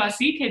momento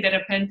así que de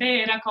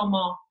repente era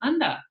como,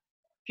 anda,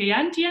 que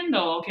ya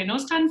entiendo, que no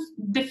es tan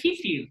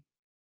difícil.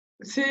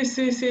 Sí,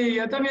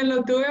 yo también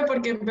lo tuve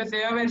porque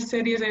empecé a ver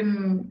series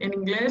en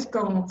inglés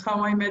como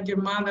How I Met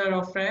Your Mother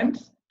o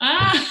Friends.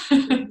 Ah,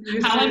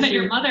 How I Met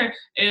Your Sí. Mother,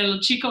 el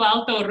chico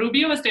alto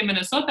rubio es de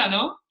Minnesota,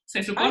 ¿no? Se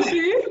 ¿Ah, supone.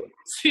 sí?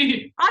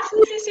 Sí. Ah,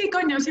 sí,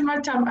 coño, sí,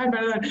 Marshall. Ay,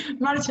 perdón.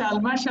 Marshall,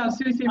 sí, Marshall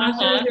es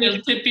Ajá,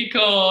 el típico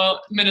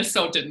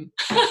Minnesotan.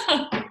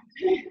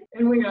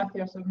 Es muy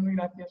gracioso, es muy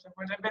gracioso.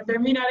 Pues empecé a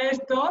mirar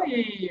esto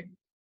y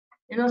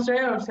no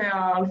sé, o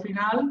sea, al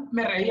final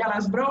me reía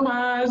las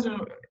bromas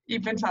y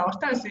pensaba,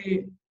 ostras,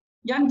 sí,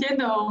 ya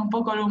entiendo un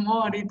poco el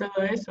humor y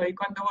todo eso. Y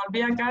cuando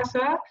volví a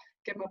casa,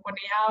 que me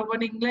ponía algo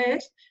en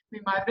inglés, mi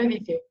madre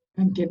dice,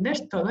 ¿lo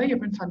entiendes todo? Y yo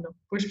pensando,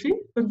 pues sí,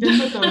 lo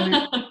entiendo todo.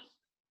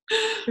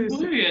 Sí, Muy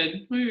sí.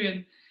 bien, muy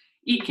bien.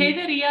 ¿Y qué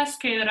dirías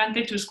que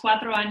durante tus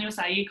 4 años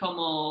ahí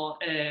como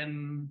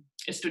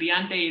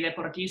estudiante y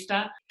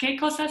deportista, qué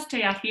cosas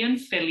te hacían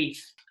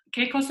feliz?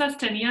 ¿Qué cosas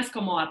tenías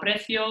como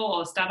aprecio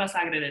o estabas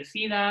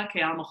agradecida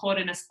que a lo mejor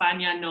en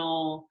España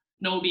no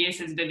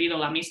hubieses vivido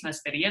la misma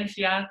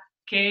experiencia?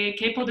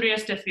 ¿Qué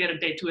podrías decir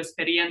de tu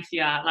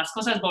experiencia, las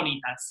cosas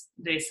bonitas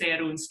de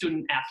ser un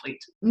student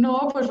athlete?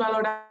 No, pues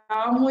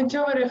valoraba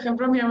mucho, por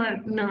ejemplo,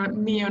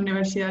 mi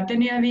universidad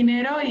tenía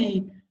dinero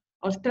y,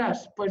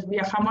 ostras, pues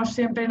viajamos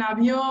siempre en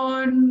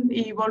avión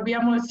y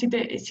volvíamos,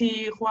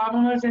 si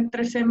jugábamos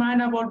entre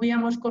semana,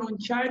 volvíamos con un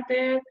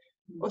charter.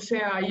 O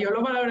sea, yo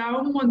lo valoraba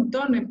un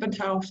montón y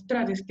pensaba,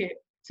 ostras, es que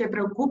se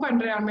preocupan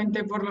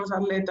realmente por los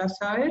atletas,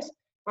 ¿sabes?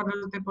 Por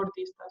los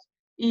deportistas.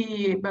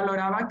 Y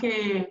valoraba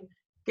que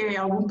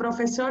algún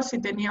profesor, si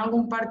tenía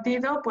algún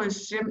partido,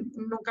 pues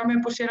nunca me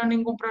pusieron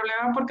ningún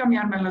problema por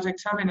cambiarme en los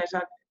exámenes.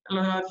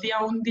 Lo hacía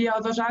un día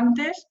o dos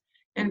antes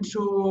en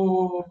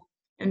su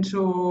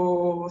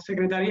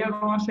secretaría,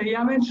 como se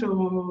llama, en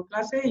su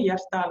clase y ya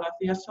está, lo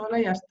hacía sola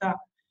y ya está.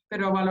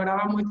 Pero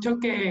valoraba mucho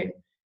que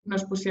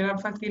nos pusieran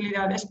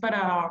facilidades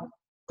para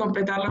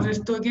completar los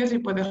estudios y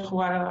poder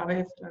jugar a la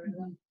vez, la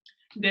verdad.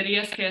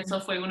 ¿Dirías que eso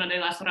fue una de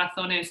las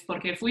razones por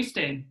qué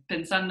fuiste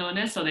pensando en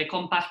eso, de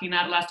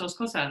compaginar las dos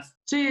cosas?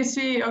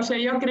 Sí, o sea,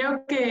 yo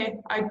creo que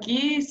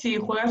aquí si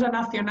juegas a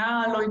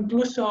Nacional o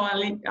incluso a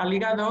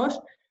Liga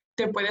 2,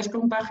 te puedes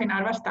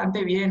compaginar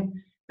bastante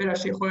bien. pero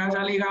si juegas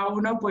a Liga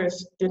 1,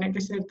 pues tiene que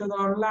ser todo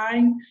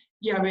online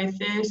y a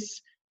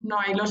veces no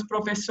hay los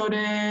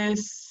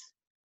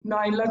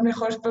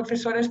mejores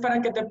profesores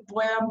para que te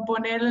puedan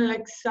poner el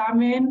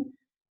examen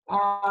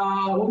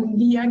a un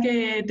día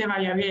que te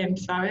vaya bien,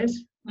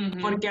 ¿sabes?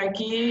 Porque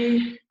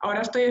aquí,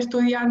 ahora estoy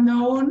estudiando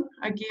aún,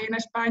 aquí en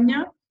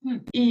España,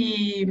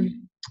 y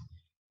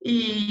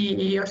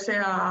o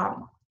sea,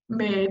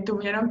 me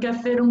tuvieron que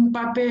hacer un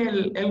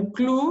papel el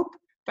club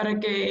para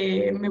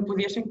que me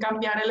pudiesen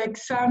cambiar el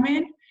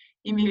examen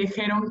y me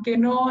dijeron que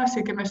no,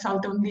 así que me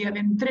salté un día de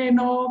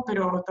entreno,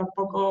 pero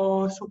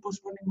tampoco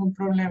supuso ningún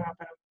problema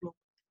para el club.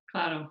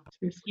 Claro.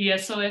 Sí, sí. ¿Y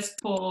eso es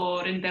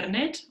por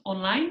internet,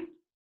 online?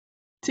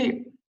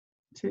 Sí,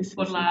 sí, sí.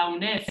 ¿Por Sí. la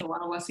UNED o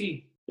algo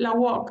así? La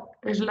UOC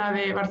es la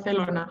de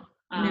Barcelona,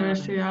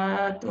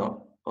 Universidad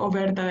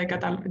Oberta de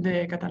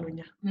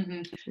Cataluña.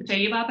 Sí, Te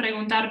sí. iba a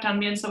preguntar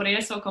también sobre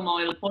eso, como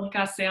el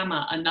podcast se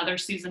llama Another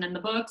Season in the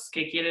Books,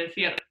 que quiere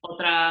decir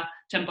otra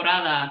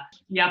temporada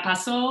ya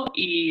pasó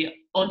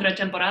y otra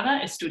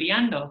temporada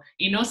estudiando.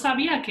 Y no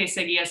sabía que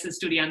seguías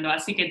estudiando,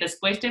 así que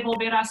después de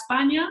volver a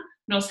España,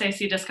 no sé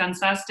si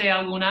descansaste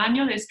algún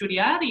año de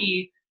estudiar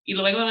y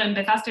luego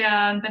empezaste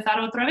a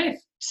empezar otra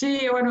vez.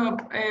 Sí, bueno,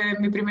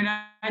 mi primer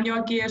año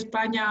aquí en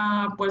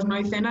España pues no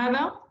hice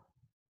nada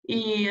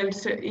y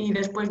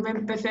después me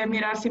empecé a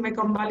mirar si me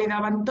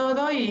convalidaban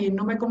todo y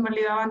no me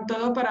convalidaban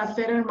todo para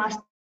hacer el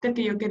máster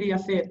que yo quería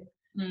hacer.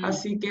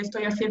 Así que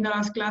estoy haciendo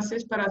las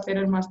clases para hacer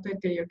el máster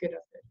que yo quiero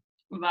hacer.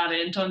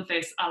 Vale,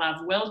 entonces a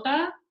la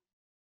vuelta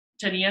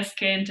tenías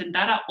que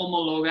intentar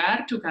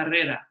homologar tu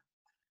carrera.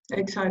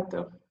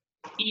 Exacto.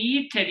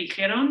 Y te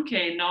dijeron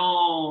que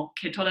no,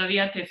 que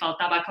todavía te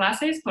faltaba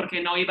clases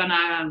porque no iban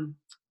a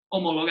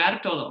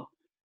homologar todo.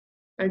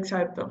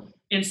 Exacto.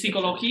 ¿En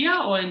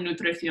psicología o en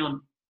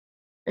nutrición?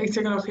 En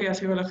psicología.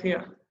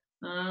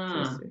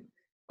 Ah. Sí, sí.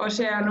 O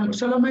sea,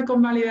 solo me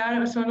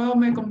convalidaron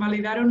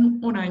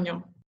un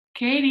año.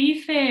 ¿Qué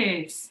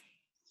dices?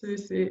 Sí,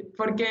 sí,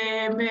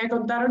 porque me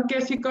contaron que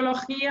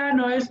psicología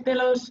no es de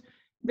los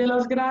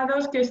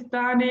grados que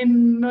están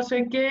en no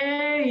sé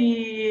qué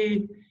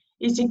y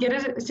si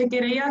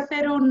quería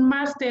hacer un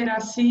máster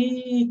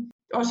así,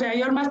 o sea,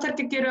 yo el máster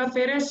que quiero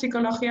hacer es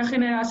Psicología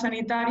General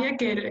Sanitaria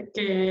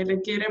que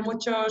requiere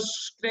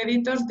muchos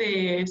créditos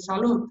de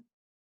salud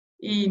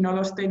y no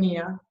los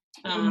tenía.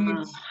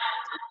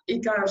 Y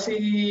claro,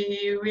 si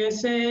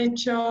hubiese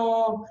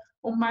hecho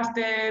un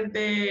máster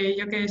de,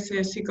 yo qué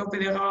sé,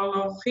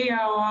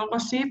 psicopedagogía o algo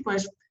así,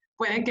 pues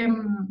puede que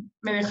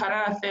me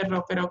dejara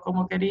hacerlo, pero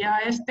como quería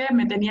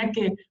me tenía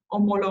que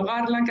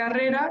homologar la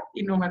carrera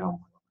y no me lo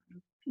homologaron.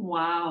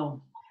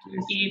 Wow. Sí,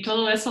 Y sí.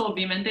 todo eso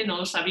obviamente no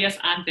lo sabías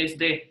antes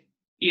de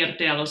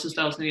irte a los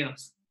Estados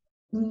Unidos.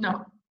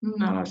 No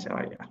lo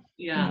sabía.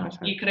 Ya. Y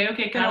sabía. creo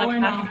que Pero cada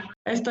bueno, clase...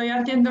 estoy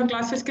haciendo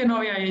clases que no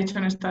había hecho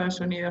en Estados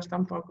Unidos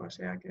tampoco, o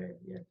sea que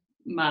bien.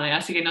 Vale,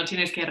 así que no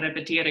tienes que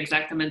repetir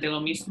exactamente lo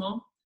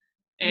mismo.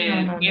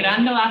 No.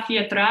 Mirando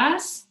hacia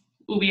atrás,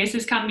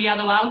 ¿hubieses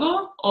cambiado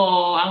algo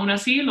o aún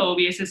así lo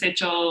hubieses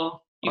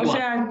hecho igual? O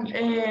sea,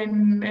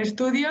 en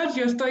estudios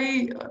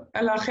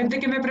a la gente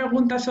que me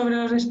pregunta sobre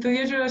los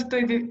estudios, yo le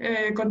estoy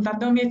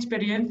contando mi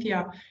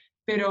experiencia,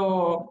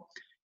 pero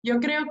yo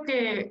creo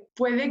que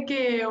puede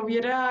que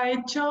hubiera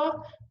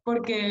hecho,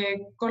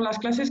 porque con las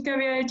clases que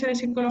había hecho de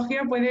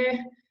psicología,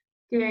 puede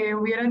que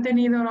hubiera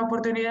tenido la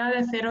oportunidad de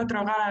hacer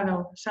otro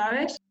grado,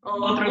 ¿sabes? O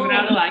Otro algo.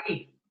 grado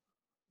ahí.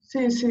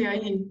 Sí,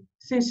 ahí.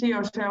 Sí,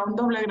 o sea, un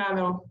doble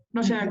grado,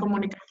 no sé, de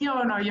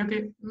comunicación o yo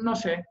que, no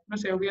sé,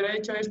 hubiera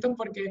hecho esto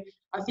porque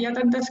hacía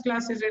tantas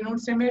clases en un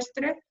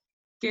semestre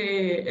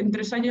que en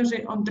 3 años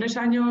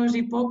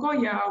y poco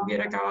ya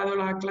hubiera acabado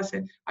la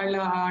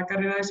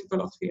carrera de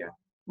psicología.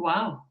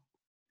 Wow.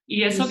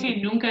 ¿Y eso Sí.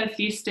 que nunca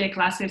hiciste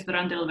clases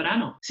durante el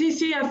verano?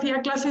 Sí,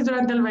 hacía clases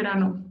durante el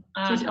verano,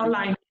 sí,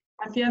 online.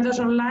 Hacía 2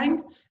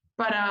 online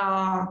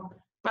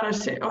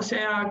o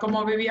sea,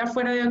 como vivía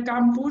fuera del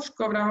campus,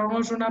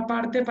 cobrábamos una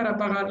parte para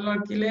pagar el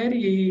alquiler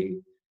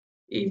y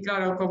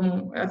claro,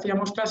 como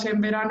hacíamos clase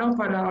en verano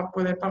para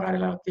poder pagar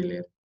el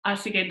alquiler.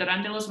 Así que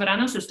durante los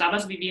veranos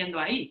estabas viviendo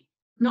ahí.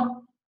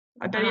 No,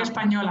 tenía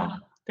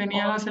española,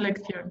 tenía la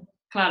selección.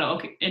 Claro,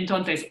 okay.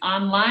 Entonces,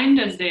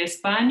 online desde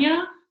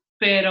España,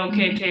 pero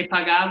que te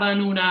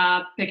pagaban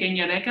una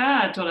pequeña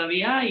beca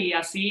todavía y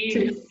así.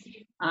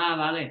 Sí. Ah,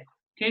 vale,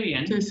 qué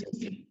bien.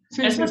 Sí.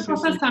 Esas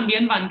cosas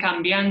también van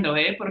cambiando,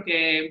 ¿eh?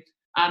 Porque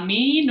a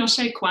mí no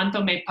sé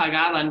cuánto me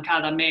pagaban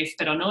cada mes,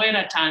 pero no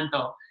era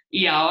tanto.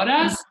 Y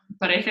ahora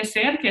parece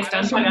ser que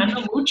están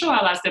pagando mucho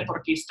a las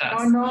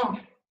deportistas. No,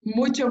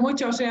 mucho.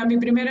 O sea, mi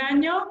primer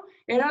año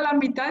era la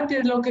mitad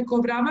de lo que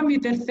cobraba mi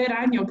tercer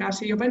año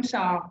casi. Yo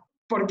pensaba,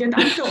 ¿por qué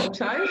tanto?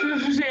 ¿Sabes?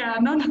 O sea,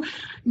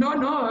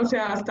 no, o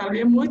sea, hasta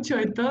bien mucho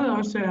y todo.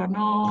 O sea,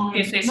 no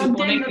Que se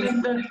supone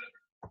entiendo.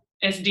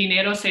 es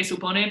dinero, se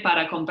supone,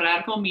 para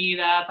comprar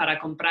comida, para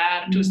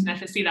comprar tus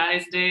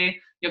necesidades de,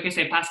 yo qué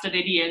sé, pasta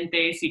de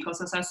dientes y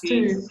cosas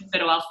así. Sí.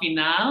 Pero al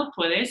final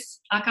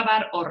puedes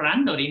acabar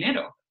ahorrando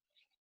dinero.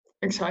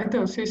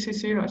 Exacto, sí,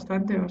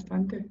 bastante.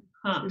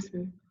 Ah. Sí.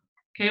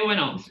 Qué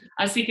bueno.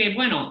 Así que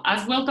bueno,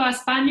 has vuelto a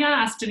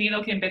España, has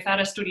tenido que empezar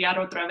a estudiar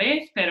otra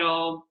vez,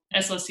 pero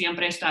eso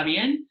siempre está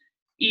bien.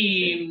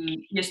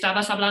 Sí, Y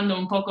estabas hablando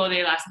un poco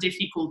de las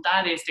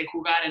dificultades de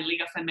jugar en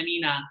Liga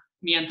Femenina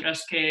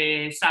mientras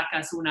que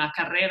sacas una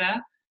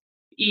carrera.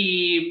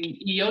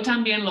 Y yo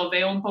también lo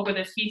veo un poco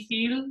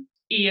difícil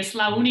y es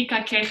la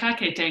única queja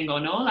que tengo,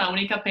 ¿no? La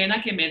única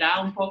pena que me da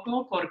un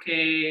poco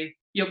porque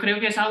yo creo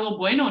que es algo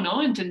bueno,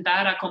 ¿no?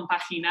 Intentar a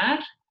compaginar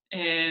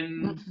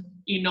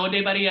y no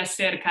debería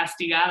ser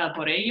castigada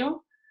por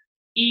ello.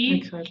 Y,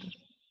 exacto.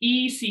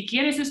 y si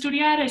quieres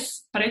estudiar,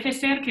 parece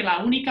ser que la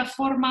única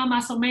forma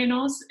más o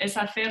menos es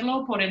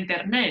hacerlo por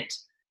internet.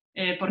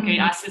 Porque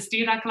Ujú.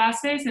 asistir a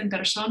clases en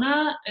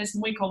persona es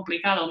muy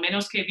complicado,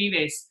 menos que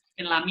vives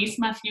en la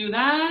misma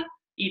ciudad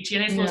y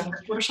tienes los Ya,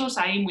 recursos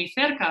ahí muy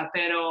cerca,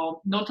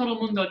 pero no todo el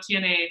mundo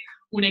tiene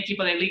un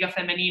equipo de liga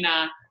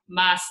femenina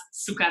más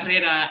su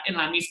carrera en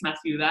la misma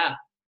ciudad.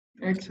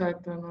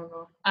 exacto, no,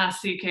 no.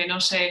 Así que no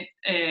sé,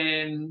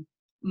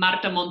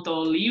 Marta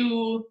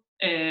Montoliu,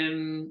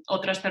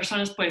 otras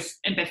personas pues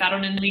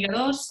empezaron en Liga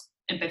 2,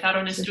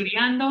 empezaron Sí.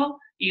 estudiando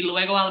y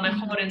luego a lo Ujú.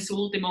 mejor en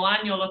su último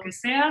año o lo que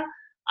sea,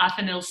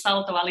 hacen el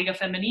salto a Liga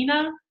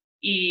Femenina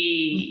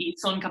y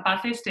son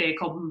capaces de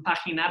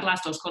compaginar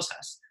las dos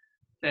cosas.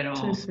 Sí, Pero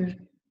sí,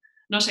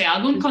 no sé,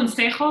 ¿algún sí, sí.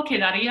 consejo que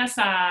darías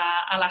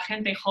a la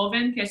gente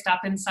joven que está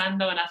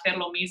pensando en hacer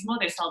lo mismo,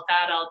 de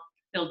saltar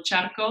el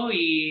charco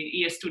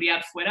y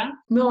estudiar fuera?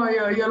 No,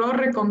 yo lo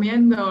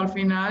recomiendo. Al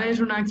final es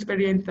una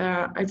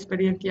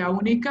experiencia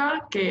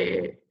única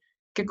que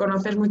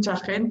conoces mucha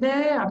gente,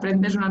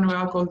 aprendes una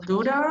nueva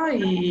cultura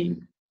y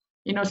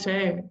no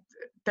sé,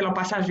 te lo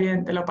pasas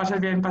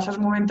bien. Pasas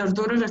momentos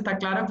duros, está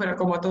claro, pero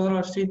como todos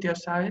los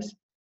sitios, ¿sabes?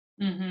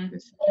 Ujú. Sí,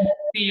 sí.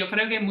 Sí, yo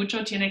creo que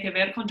mucho tiene que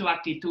ver con tu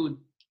actitud,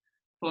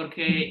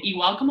 porque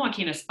igual como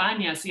aquí en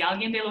España, si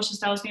alguien de los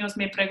Estados Unidos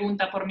me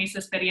pregunta por mis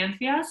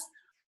experiencias,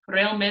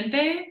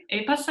 realmente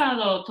he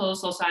pasado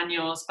todos los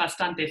años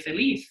bastante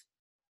feliz,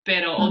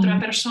 pero otra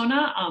Ujú.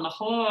 persona a lo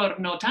mejor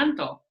no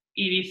tanto.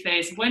 Y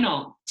dices,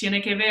 bueno,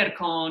 tiene que ver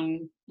con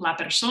la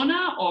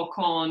persona o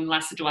con la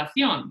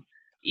situación.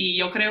 Y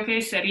yo creo que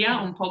sería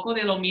un poco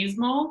de lo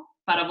mismo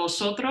para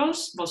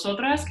vosotros,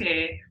 vosotras,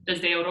 que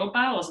desde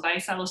Europa os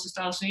vais a los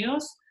Estados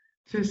Unidos.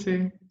 Sí,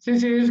 sí, sí,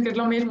 sí, es que es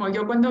lo mismo.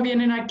 Yo cuando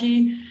vienen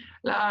aquí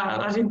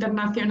las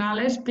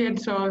internacionales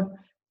pienso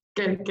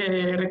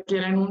que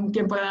requieren un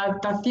tiempo de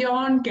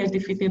adaptación, que es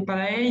difícil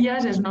para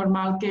ellas, es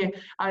normal que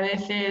a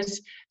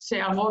veces se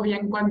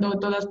agobien cuando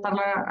todas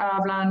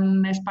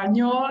hablan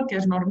español, que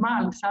es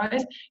normal,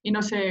 ¿sabes? Y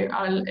no sé,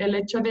 el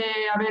hecho de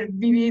haber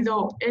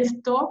vivido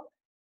esto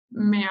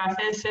me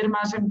hace ser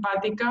más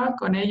empática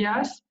con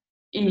ellas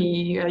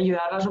y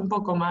ayudarlas un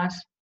poco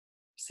más.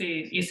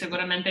 Sí, y Sí, sí.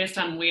 seguramente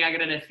están muy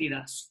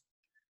agradecidas.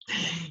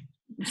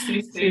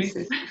 Sí, Sí, sí. sí,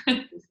 sí,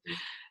 sí,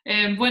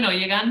 sí. Bueno,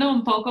 llegando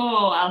un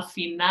poco al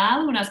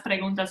final, unas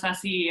preguntas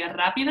así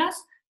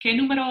rápidas. ¿Qué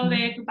número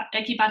de Ujú.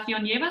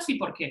 equipación llevas y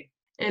por qué?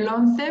 El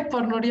 11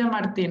 por Nuria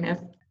Martínez.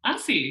 Ah,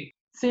 sí.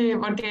 Sí,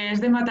 porque es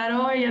de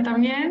Mataró ella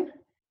también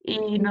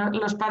y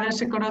los padres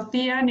se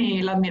conocían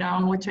y la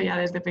admiraban mucho ya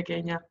desde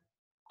pequeña.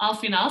 Al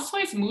final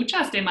sois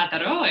muchas de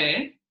Mataró,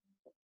 ¿eh?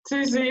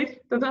 Sí, sí,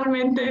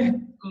 totalmente.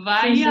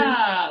 Sí, sí.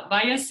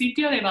 Vaya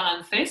sitio de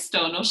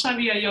baloncesto. No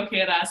sabía yo que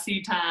era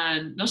así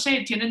tan... No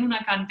sé, ¿tienen una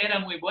cantera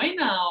muy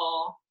buena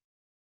o...?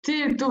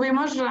 Sí,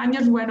 tuvimos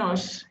años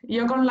buenos.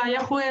 Yo con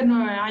Laia jugué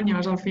 9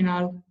 años al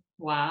final.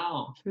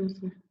 Wow, Sí,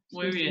 sí,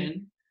 muy sí,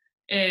 sí.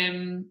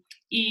 bien.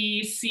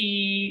 Y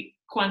si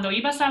cuando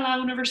ibas a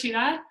la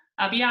universidad,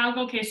 ¿había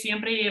algo que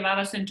siempre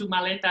llevabas en tu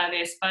maleta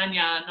de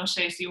España? No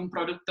sé si un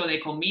producto de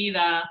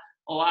comida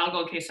o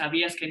algo que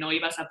sabías que no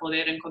ibas a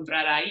poder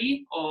encontrar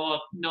ahí o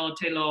no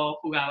te lo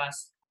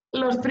jugabas.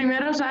 Los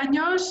primeros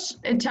años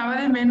echaba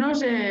de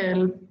menos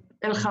el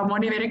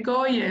jamón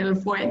ibérico y el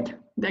fuet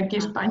de aquí Ah,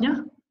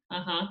 España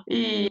ajá.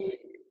 y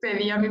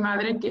pedí a mi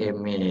madre que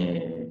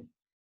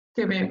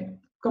me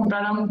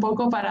compraran un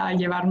poco para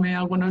llevarme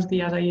algunos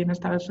días ahí en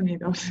Estados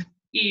Unidos.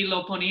 ¿Y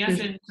lo Sí, ponías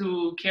sí. en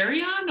tu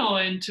carry-on o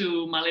en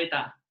tu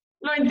maleta?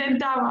 Lo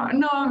intentaba,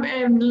 no,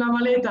 en la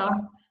maleta,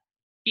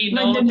 ¿Y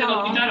lo no te lo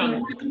intentaba.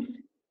 quitaron?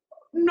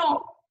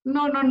 No,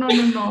 no, no, no,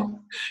 no,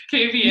 no.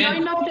 ¡Qué Yo bien!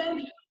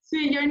 inocente,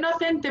 sí, yo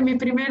inocente, mi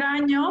primer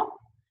año,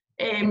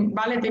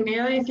 vale,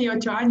 tenía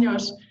 18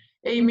 años,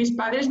 y mis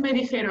padres me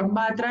dijeron,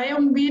 va, trae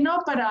un vino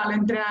para el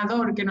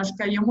entrenador, que nos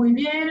cayó muy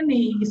bien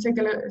y sé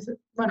que,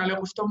 bueno, le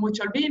gustó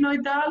mucho el vino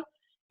y tal.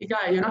 Y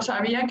claro, yo no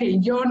sabía que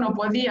yo no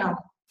podía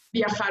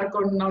viajar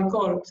con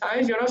alcohol,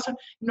 ¿sabes? Yo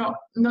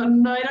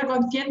no era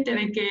consciente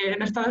de que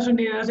en Estados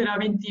Unidos era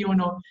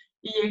 21.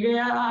 Y llegué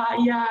a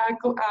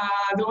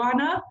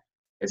aduana,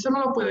 eso no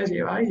lo puedes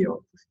llevar. Y yo,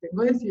 pues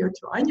tengo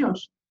 18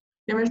 años.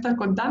 ¿Qué me estás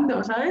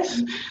contando,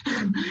 sabes?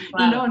 Y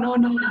Claro. no,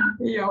 no, no.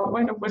 Y yo,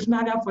 bueno, pues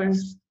nada,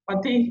 pues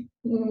para ti,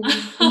 un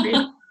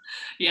vino.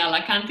 Y a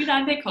la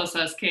cantidad de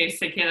cosas que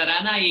se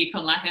quedarán ahí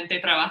con la gente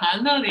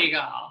trabajando,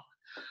 digo,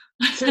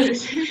 Sí,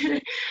 sí, sí,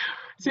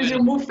 sí, bueno,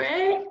 un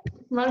buffet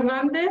más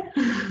grande.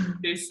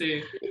 sí,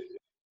 sí.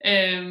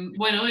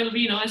 Bueno, el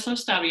vino, eso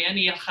está bien,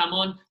 y el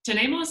jamón.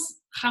 Tenemos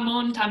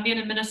jamón también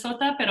en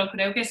Minnesota, pero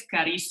creo que es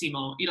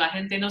carísimo y la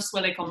gente no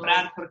suele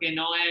comprar porque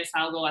no es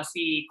algo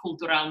así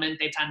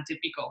culturalmente tan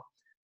típico,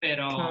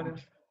 pero Claro.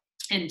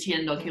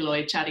 entiendo que lo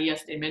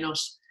echarías de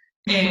menos.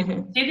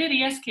 ¿Qué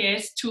dirías que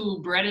es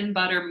tu bread and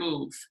butter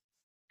move?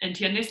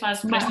 ¿Entiendes la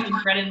expresión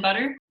bread and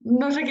butter?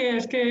 No sé qué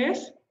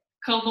es.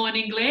 Como en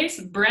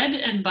inglés,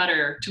 bread and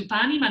butter, tu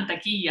pan y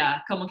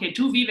mantequilla, como que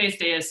tú vives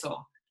de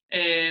eso.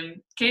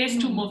 ¿Qué es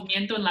tu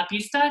movimiento en la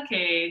pista?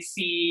 Que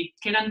si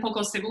quedan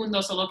pocos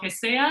segundos o lo que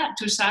sea,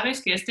 tú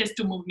sabes que este es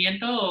tu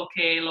movimiento o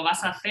que lo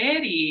vas a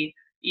hacer y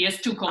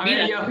es tu A comida.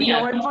 ver, yo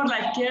voy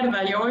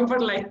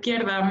por la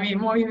izquierda. Mi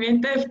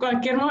movimiento es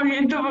cualquier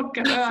movimiento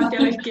hacia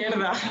la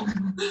izquierda.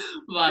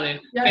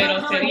 Vale, Ya pero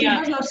todos los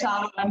equipos lo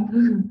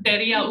saben.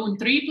 ¿sería un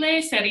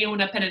triple? ¿Sería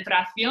una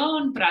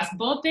penetración? ¿Tras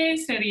bote?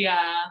 ¿Sería...?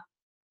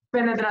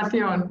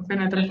 Penetración.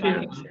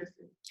 Sí,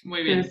 sí.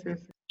 Muy bien. Sí,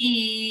 sí.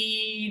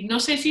 Y no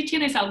sé si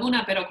tienes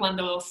alguna, pero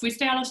cuando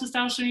fuiste a los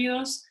Estados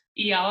Unidos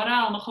y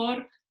ahora a lo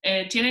mejor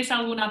tienes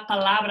alguna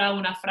palabra,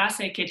 una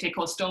frase que te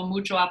costó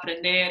mucho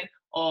aprender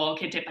o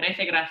que te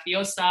parece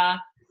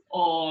graciosa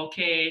o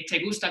que te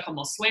gusta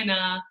cómo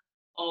suena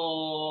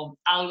o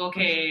algo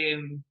que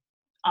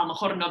a lo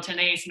mejor no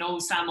tenéis, no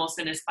usamos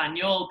en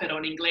español, pero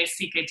en inglés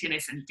sí que tiene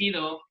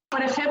sentido.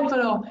 Por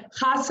ejemplo,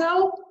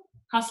 hustle.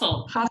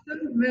 Hustle.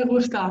 Hustle me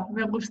gusta.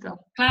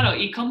 Claro,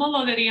 ¿y cómo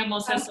lo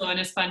diríamos eso en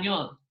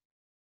español?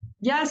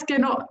 Ya es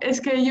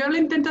que yo lo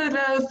intento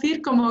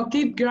traducir como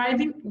keep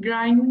grinding.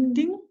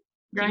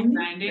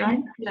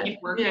 Keep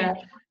working. Yeah.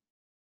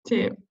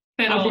 Sí,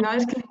 Pero, al final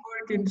es keep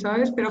working,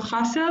 ¿sabes? Pero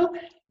hustle,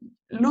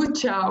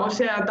 lucha, o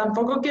sea,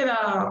 tampoco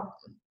queda...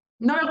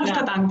 No me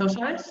gusta tanto,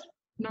 ¿sabes?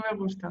 No me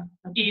gusta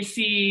tanto. y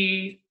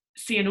si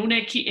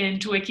en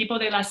tu equipo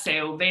de la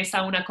SEU ves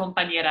a una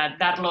compañera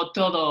darlo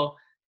todo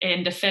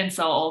en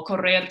defensa o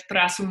correr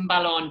tras un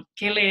balón,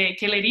 ¿qué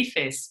le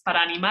dices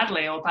para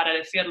animarle o para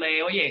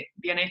decirle, oye,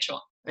 bien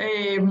hecho?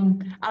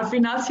 Al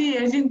final, si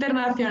es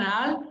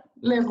internacional,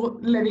 le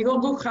digo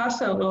good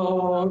hustle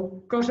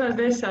o cosas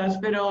de esas,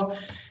 pero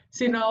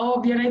si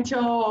no, bien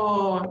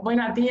hecho,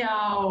 buena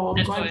tía o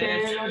Eso cualquier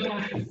es.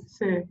 otra.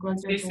 Sí,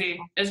 cualquier Sí, sí.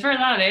 cosa. Es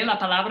verdad, la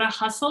palabra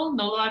hustle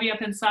no lo había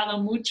pensado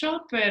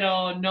mucho,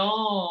 pero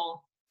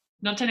no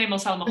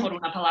tenemos a lo mejor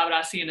una palabra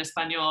así en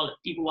español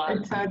igual.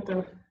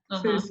 Exacto.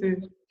 Ajá. Sí.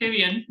 Qué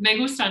bien, me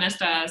gustan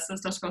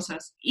estas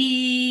cosas.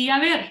 Y a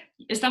ver,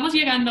 estamos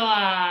llegando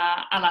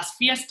a las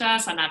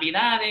fiestas, a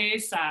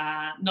Navidades,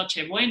 a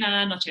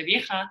Nochebuena,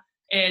 Nochevieja.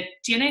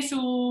 ¿Tienes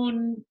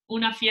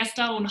una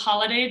fiesta, un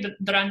holiday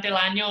durante el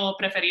año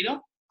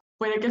preferido?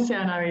 Puede que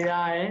sea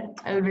Navidad, ¿eh?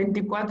 El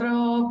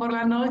 24 por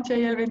la noche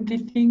y el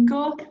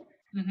 25,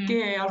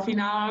 que al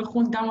final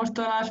juntamos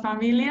todas las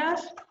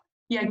familias.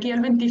 Y aquí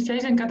el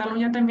 26, en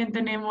Cataluña también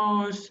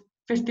tenemos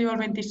Festival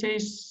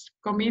 26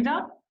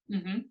 comida.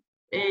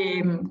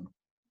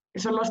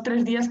 Son los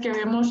 3 días que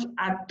vemos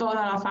a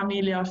toda la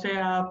familia, o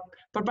sea,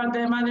 por parte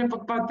de madre,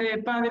 por parte de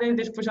padre,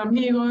 después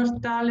amigos,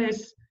 tal,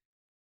 es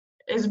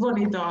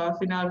bonito al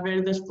final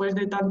ver después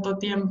de tanto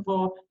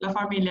tiempo la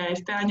familia.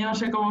 Este año no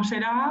sé cómo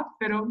será,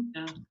 pero...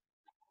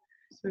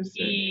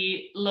 Sí.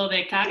 ¿Y lo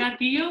de caga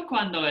tío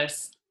cuándo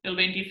es? ¿El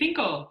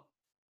 25?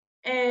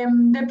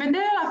 Depende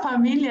de la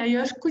familia. Yo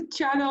he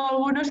escuchado a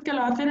algunos que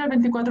lo hacen el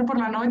 24 por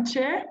la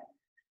noche.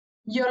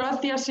 Yo lo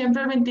hacía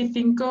siempre el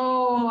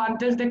 25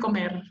 antes de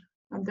comer.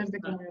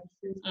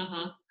 Sí.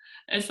 Ajá.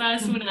 Esa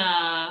es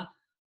una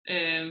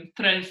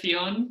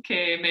tradición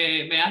que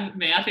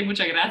me hace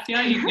mucha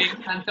gracia y me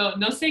encantó.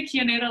 No sé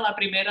quién era la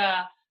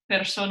primera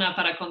persona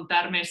para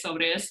contarme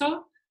sobre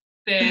eso,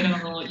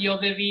 pero yo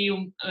viví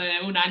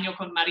un año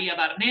con María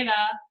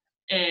Barneda,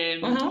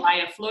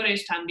 Maya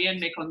Flores también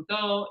me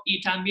contó, y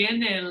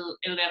también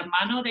el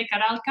hermano de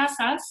Caral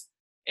Casas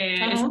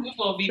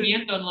estuvo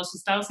viviendo en los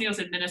Estados Unidos,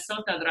 en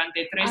Minnesota,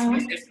 durante 3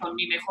 meses con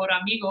mi mejor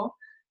amigo,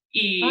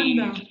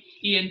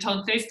 y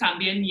entonces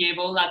también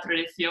llevó la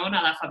tradición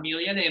a la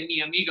familia de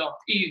mi amigo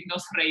y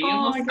nos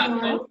reímos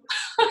tanto.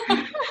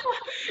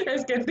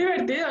 Es que es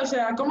divertido, o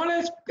sea, ¿cómo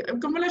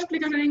lo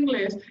explicas en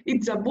inglés?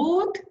 It's a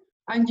boot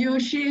and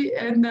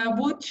the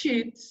boot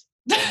sheets.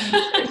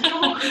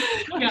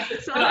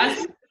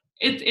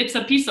 It's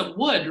a piece of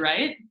wood,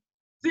 right?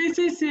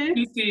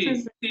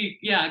 Sí,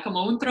 yeah,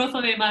 como un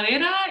trozo de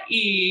madera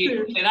y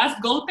le das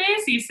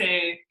golpes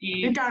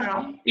y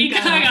caga.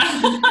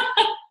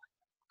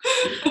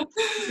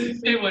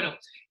 Sí, bueno.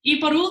 Y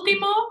por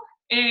último,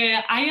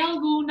 ¿hay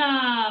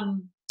alguna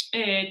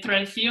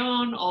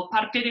tradición o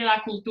parte de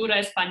la cultura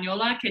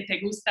española que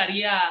te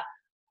gustaría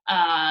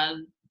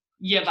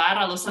llevar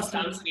a los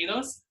Estados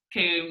Unidos?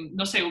 Que,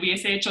 no sé,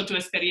 hubiese hecho tu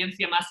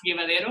experiencia más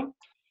llevadero.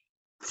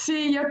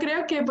 Sí, yo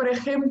creo que, por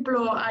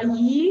ejemplo,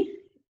 allí,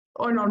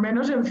 o no, al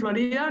menos en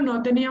Florida,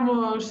 no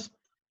teníamos...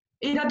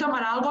 Ir a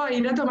tomar algo,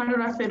 ir a tomar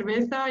una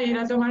cerveza, ir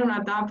a tomar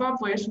una tapa,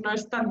 pues no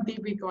es tan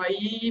típico.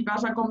 Ahí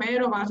vas a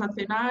comer o vas a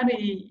cenar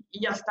y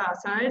ya está,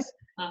 ¿sabes?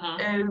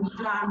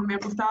 Ajá. Me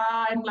gusta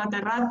en la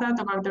terraza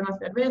tomarte una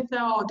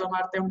cerveza o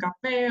tomarte un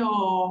café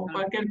o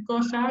cualquier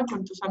cosa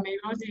con tus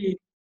amigos y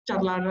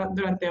charlar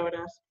durante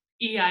horas.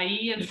 Y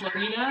ahí en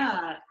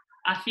Florida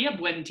hacía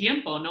buen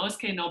tiempo, ¿no? Es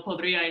que no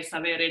podríais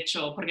haber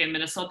hecho, porque en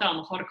Minnesota a lo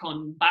mejor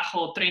con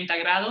bajo 30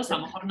 grados a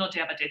lo mejor no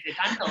te apetece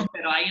tanto,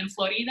 pero ahí en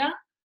Florida,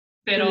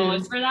 pero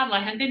es verdad,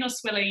 la gente no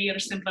suele ir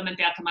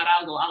simplemente a tomar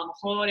algo, a lo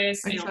mejor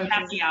es el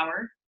happy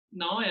hour,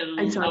 ¿no?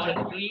 La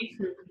hora feliz,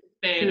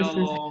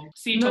 pero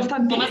sí, no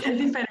es es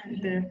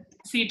diferente.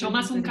 Sí,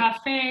 tomas un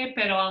café,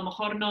 pero a lo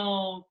mejor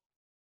no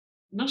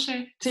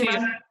sé. Sí,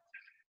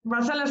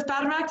 vas al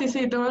Starbucks y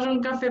sí, tomas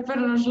un café,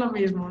 pero no es lo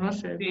mismo, no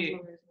sé. Sí. No es lo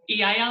mismo.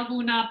 ¿Y hay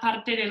alguna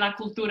parte de la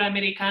cultura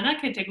americana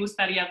que te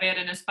gustaría ver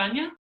en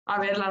España? A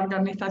ver, la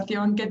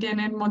organización que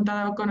tienen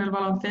montada con el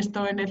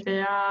baloncesto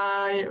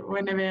NCAA o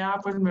NBA,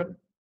 pues me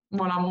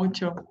mola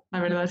mucho. La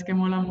verdad es que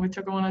mola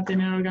mucho cómo lo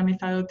tienen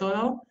organizado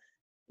todo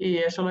y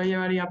eso lo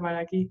llevaría para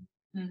aquí.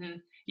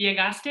 Uh-huh.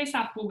 ¿Llegasteis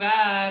a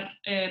jugar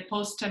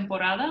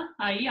post-temporada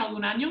ahí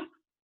algún año?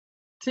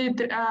 Sí,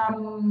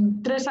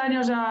 3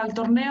 años al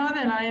torneo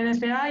de la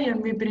NCAA y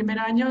en mi primer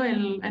año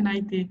en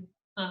Haití.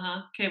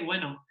 Ajá, qué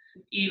bueno.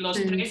 ¿Y los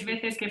 3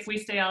 veces que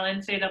fuiste al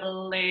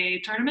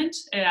NCAA Tournament,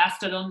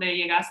 hasta dónde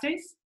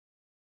llegasteis?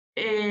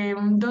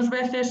 2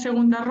 veces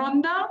segunda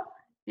ronda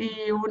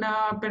y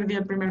una perdí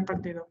el primer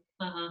partido.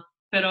 Ajá.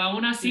 Pero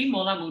aún así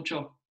mola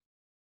mucho.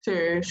 Sí,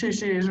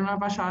 es una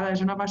pasada,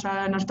 es una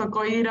pasada. Nos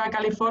tocó ir a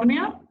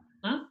California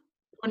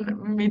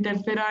en mi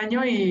tercer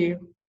año y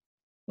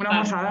una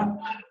pasada.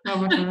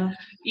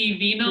 ¿Y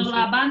vino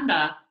la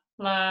banda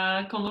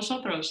con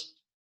vosotros?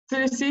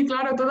 Sí,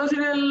 claro, todos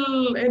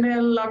en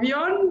el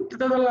avión,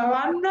 toda la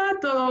banda,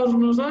 todos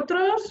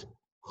nosotros.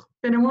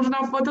 Tenemos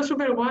una foto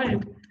súper guay.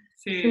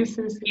 Sí.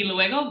 Y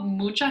luego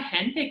mucha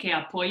gente que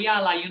apoya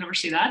a la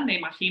universidad, me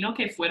imagino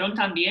que fueron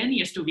también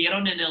y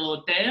estuvieron en el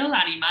hotel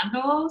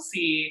animándoos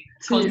y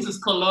con sus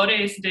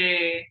colores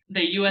de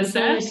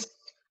USF.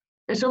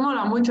 Eso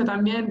mola mucho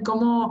también,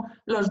 como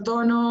los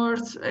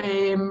donors,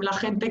 la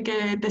gente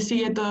que te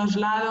sigue a todos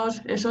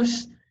lados, eso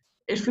es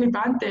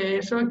flipante,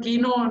 eso aquí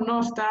no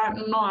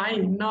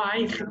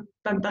hay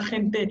tanta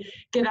gente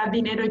que da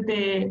dinero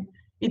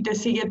y te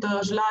sigue a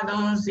todos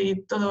lados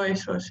y todo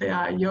eso, o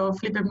sea, yo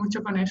flipé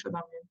mucho con eso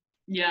también.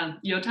 Ya,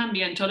 yo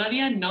también,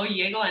 todavía no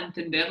llego a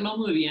entenderlo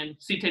muy bien,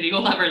 si te digo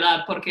la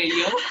verdad, porque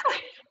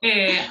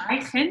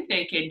hay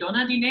gente que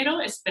dona dinero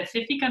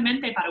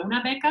específicamente para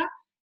una beca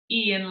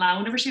y en la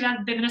Universidad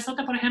de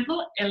Minnesota, por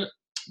ejemplo,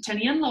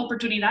 tenían la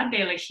oportunidad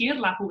de elegir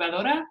la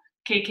jugadora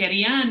que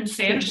querían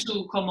ser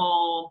su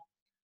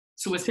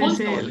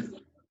sponsor.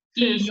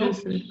 Yo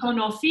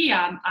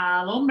conocía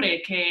al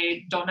hombre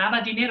que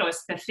donaba dinero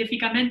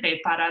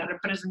específicamente para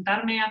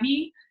representarme a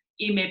mí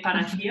y me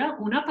parecía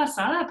una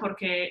pasada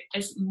porque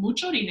es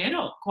mucho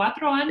dinero.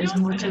 4 años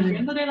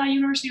dependiendo de la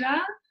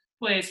universidad,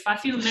 pues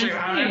fácilmente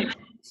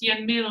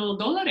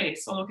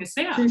 $100,000 o lo que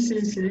sea.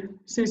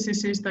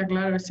 Sí, está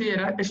claro. Sí,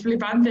 es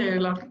flipante.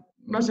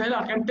 No sé,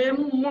 la gente es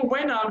muy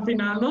buena al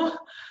final, ¿no?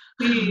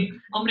 Sí,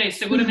 hombre,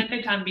 seguramente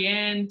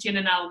también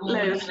tienen algún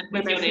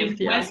beneficio de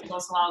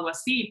impuestos o algo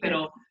así,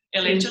 pero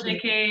el hecho de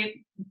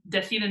que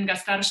deciden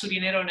gastar su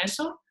dinero en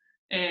eso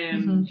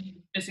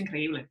es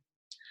increíble.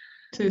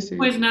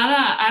 Pues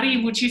nada, Ari,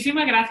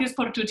 muchísimas gracias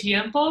por tu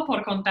tiempo,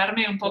 por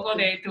contarme un poco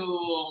de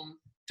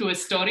tu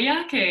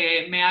historia,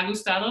 que me ha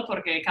gustado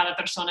porque cada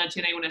persona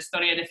tiene una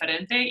historia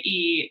diferente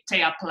y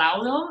te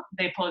aplaudo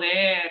de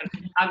poder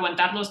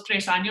aguantar los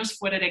 3 años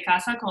fuera de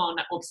casa con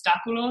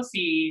obstáculos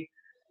y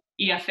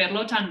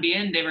hacerlo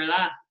también, de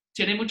verdad.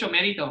 Tiene mucho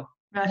mérito.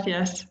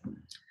 Gracias.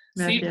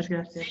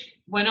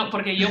 Bueno,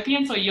 porque yo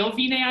pienso, yo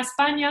vine a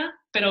España,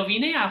 pero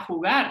vine a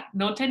jugar.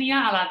 No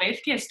tenía a la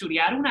vez que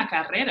estudiar una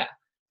carrera.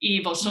 Y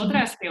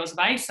vosotras que os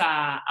vais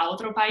a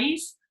otro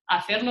país a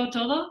hacerlo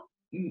todo,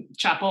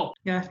 chapó.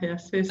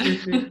 Gracias, sí.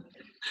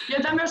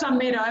 Yo también os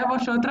admiro,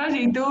 vosotras,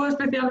 y tú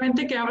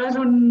especialmente que hablas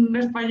un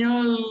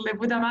español de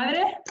puta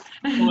madre.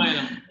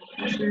 Bueno.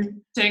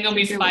 Tengo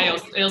mis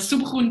fallos. El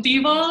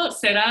subjuntivo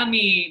será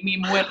mi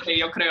muerte,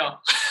 yo creo.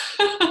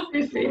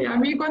 Sí, a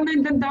mí cuando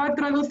intentaba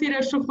traducir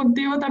el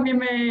subjuntivo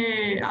también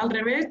al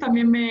revés,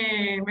 también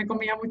me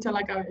comía mucho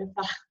la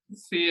cabeza.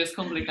 Sí, es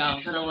complicado,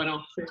 pero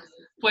bueno.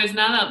 Pues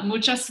nada,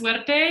 mucha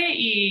suerte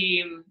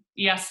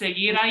y a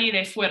seguir ahí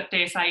de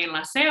fuertes ahí en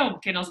la SEO,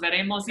 que nos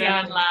veremos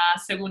ya en la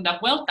segunda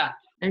vuelta.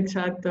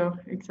 Exacto.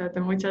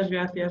 Muchas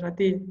gracias a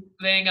ti.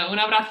 Venga, un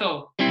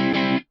abrazo.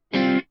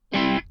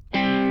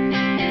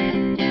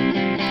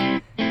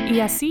 Y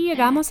así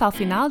llegamos al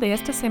final de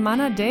esta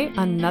semana de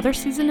Another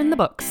Season in the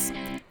Books.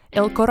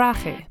 El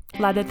coraje,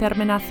 la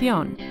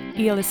determinación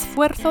y el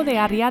esfuerzo de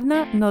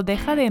Ariadna no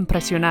deja de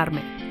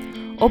impresionarme.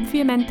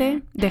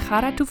 Obviamente,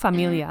 dejar a tu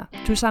familia,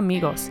 tus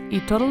amigos y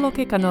todo lo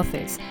que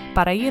conoces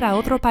para ir a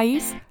otro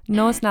país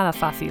no es nada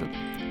fácil.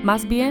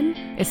 Más bien,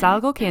 es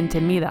algo que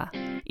intimida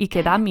y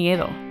que da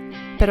miedo.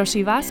 Pero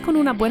si vas con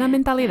una buena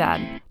mentalidad,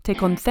 te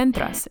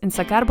concentras en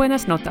sacar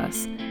buenas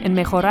notas, en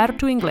mejorar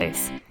tu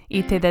inglés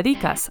y te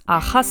dedicas a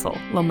hustle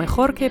lo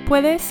mejor que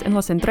puedes en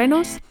los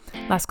entrenos,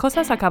 las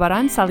cosas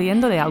acabarán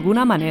saliendo de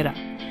alguna manera.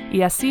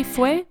 Y así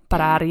fue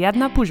para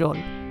Ariadna Pujol.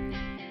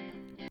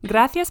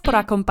 Gracias por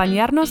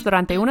acompañarnos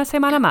durante una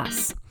semana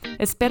más.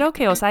 Espero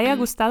que os haya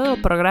gustado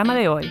el programa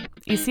de hoy.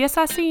 Y si es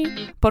así,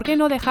 ¿por qué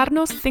no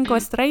dejarnos 5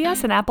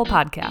 estrellas en Apple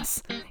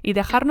Podcasts y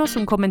dejarnos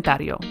un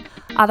comentario?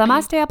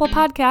 Además de Apple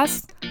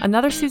Podcasts,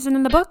 Another Season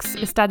in the Books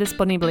está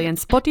disponible en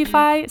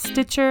Spotify,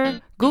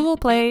 Stitcher, Google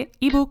Play,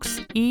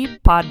 eBooks y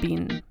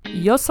Podbean.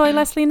 Yo soy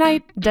Leslie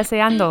Knight,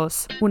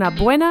 deseándoos una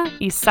buena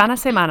y sana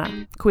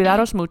semana.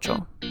 Cuidaros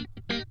mucho.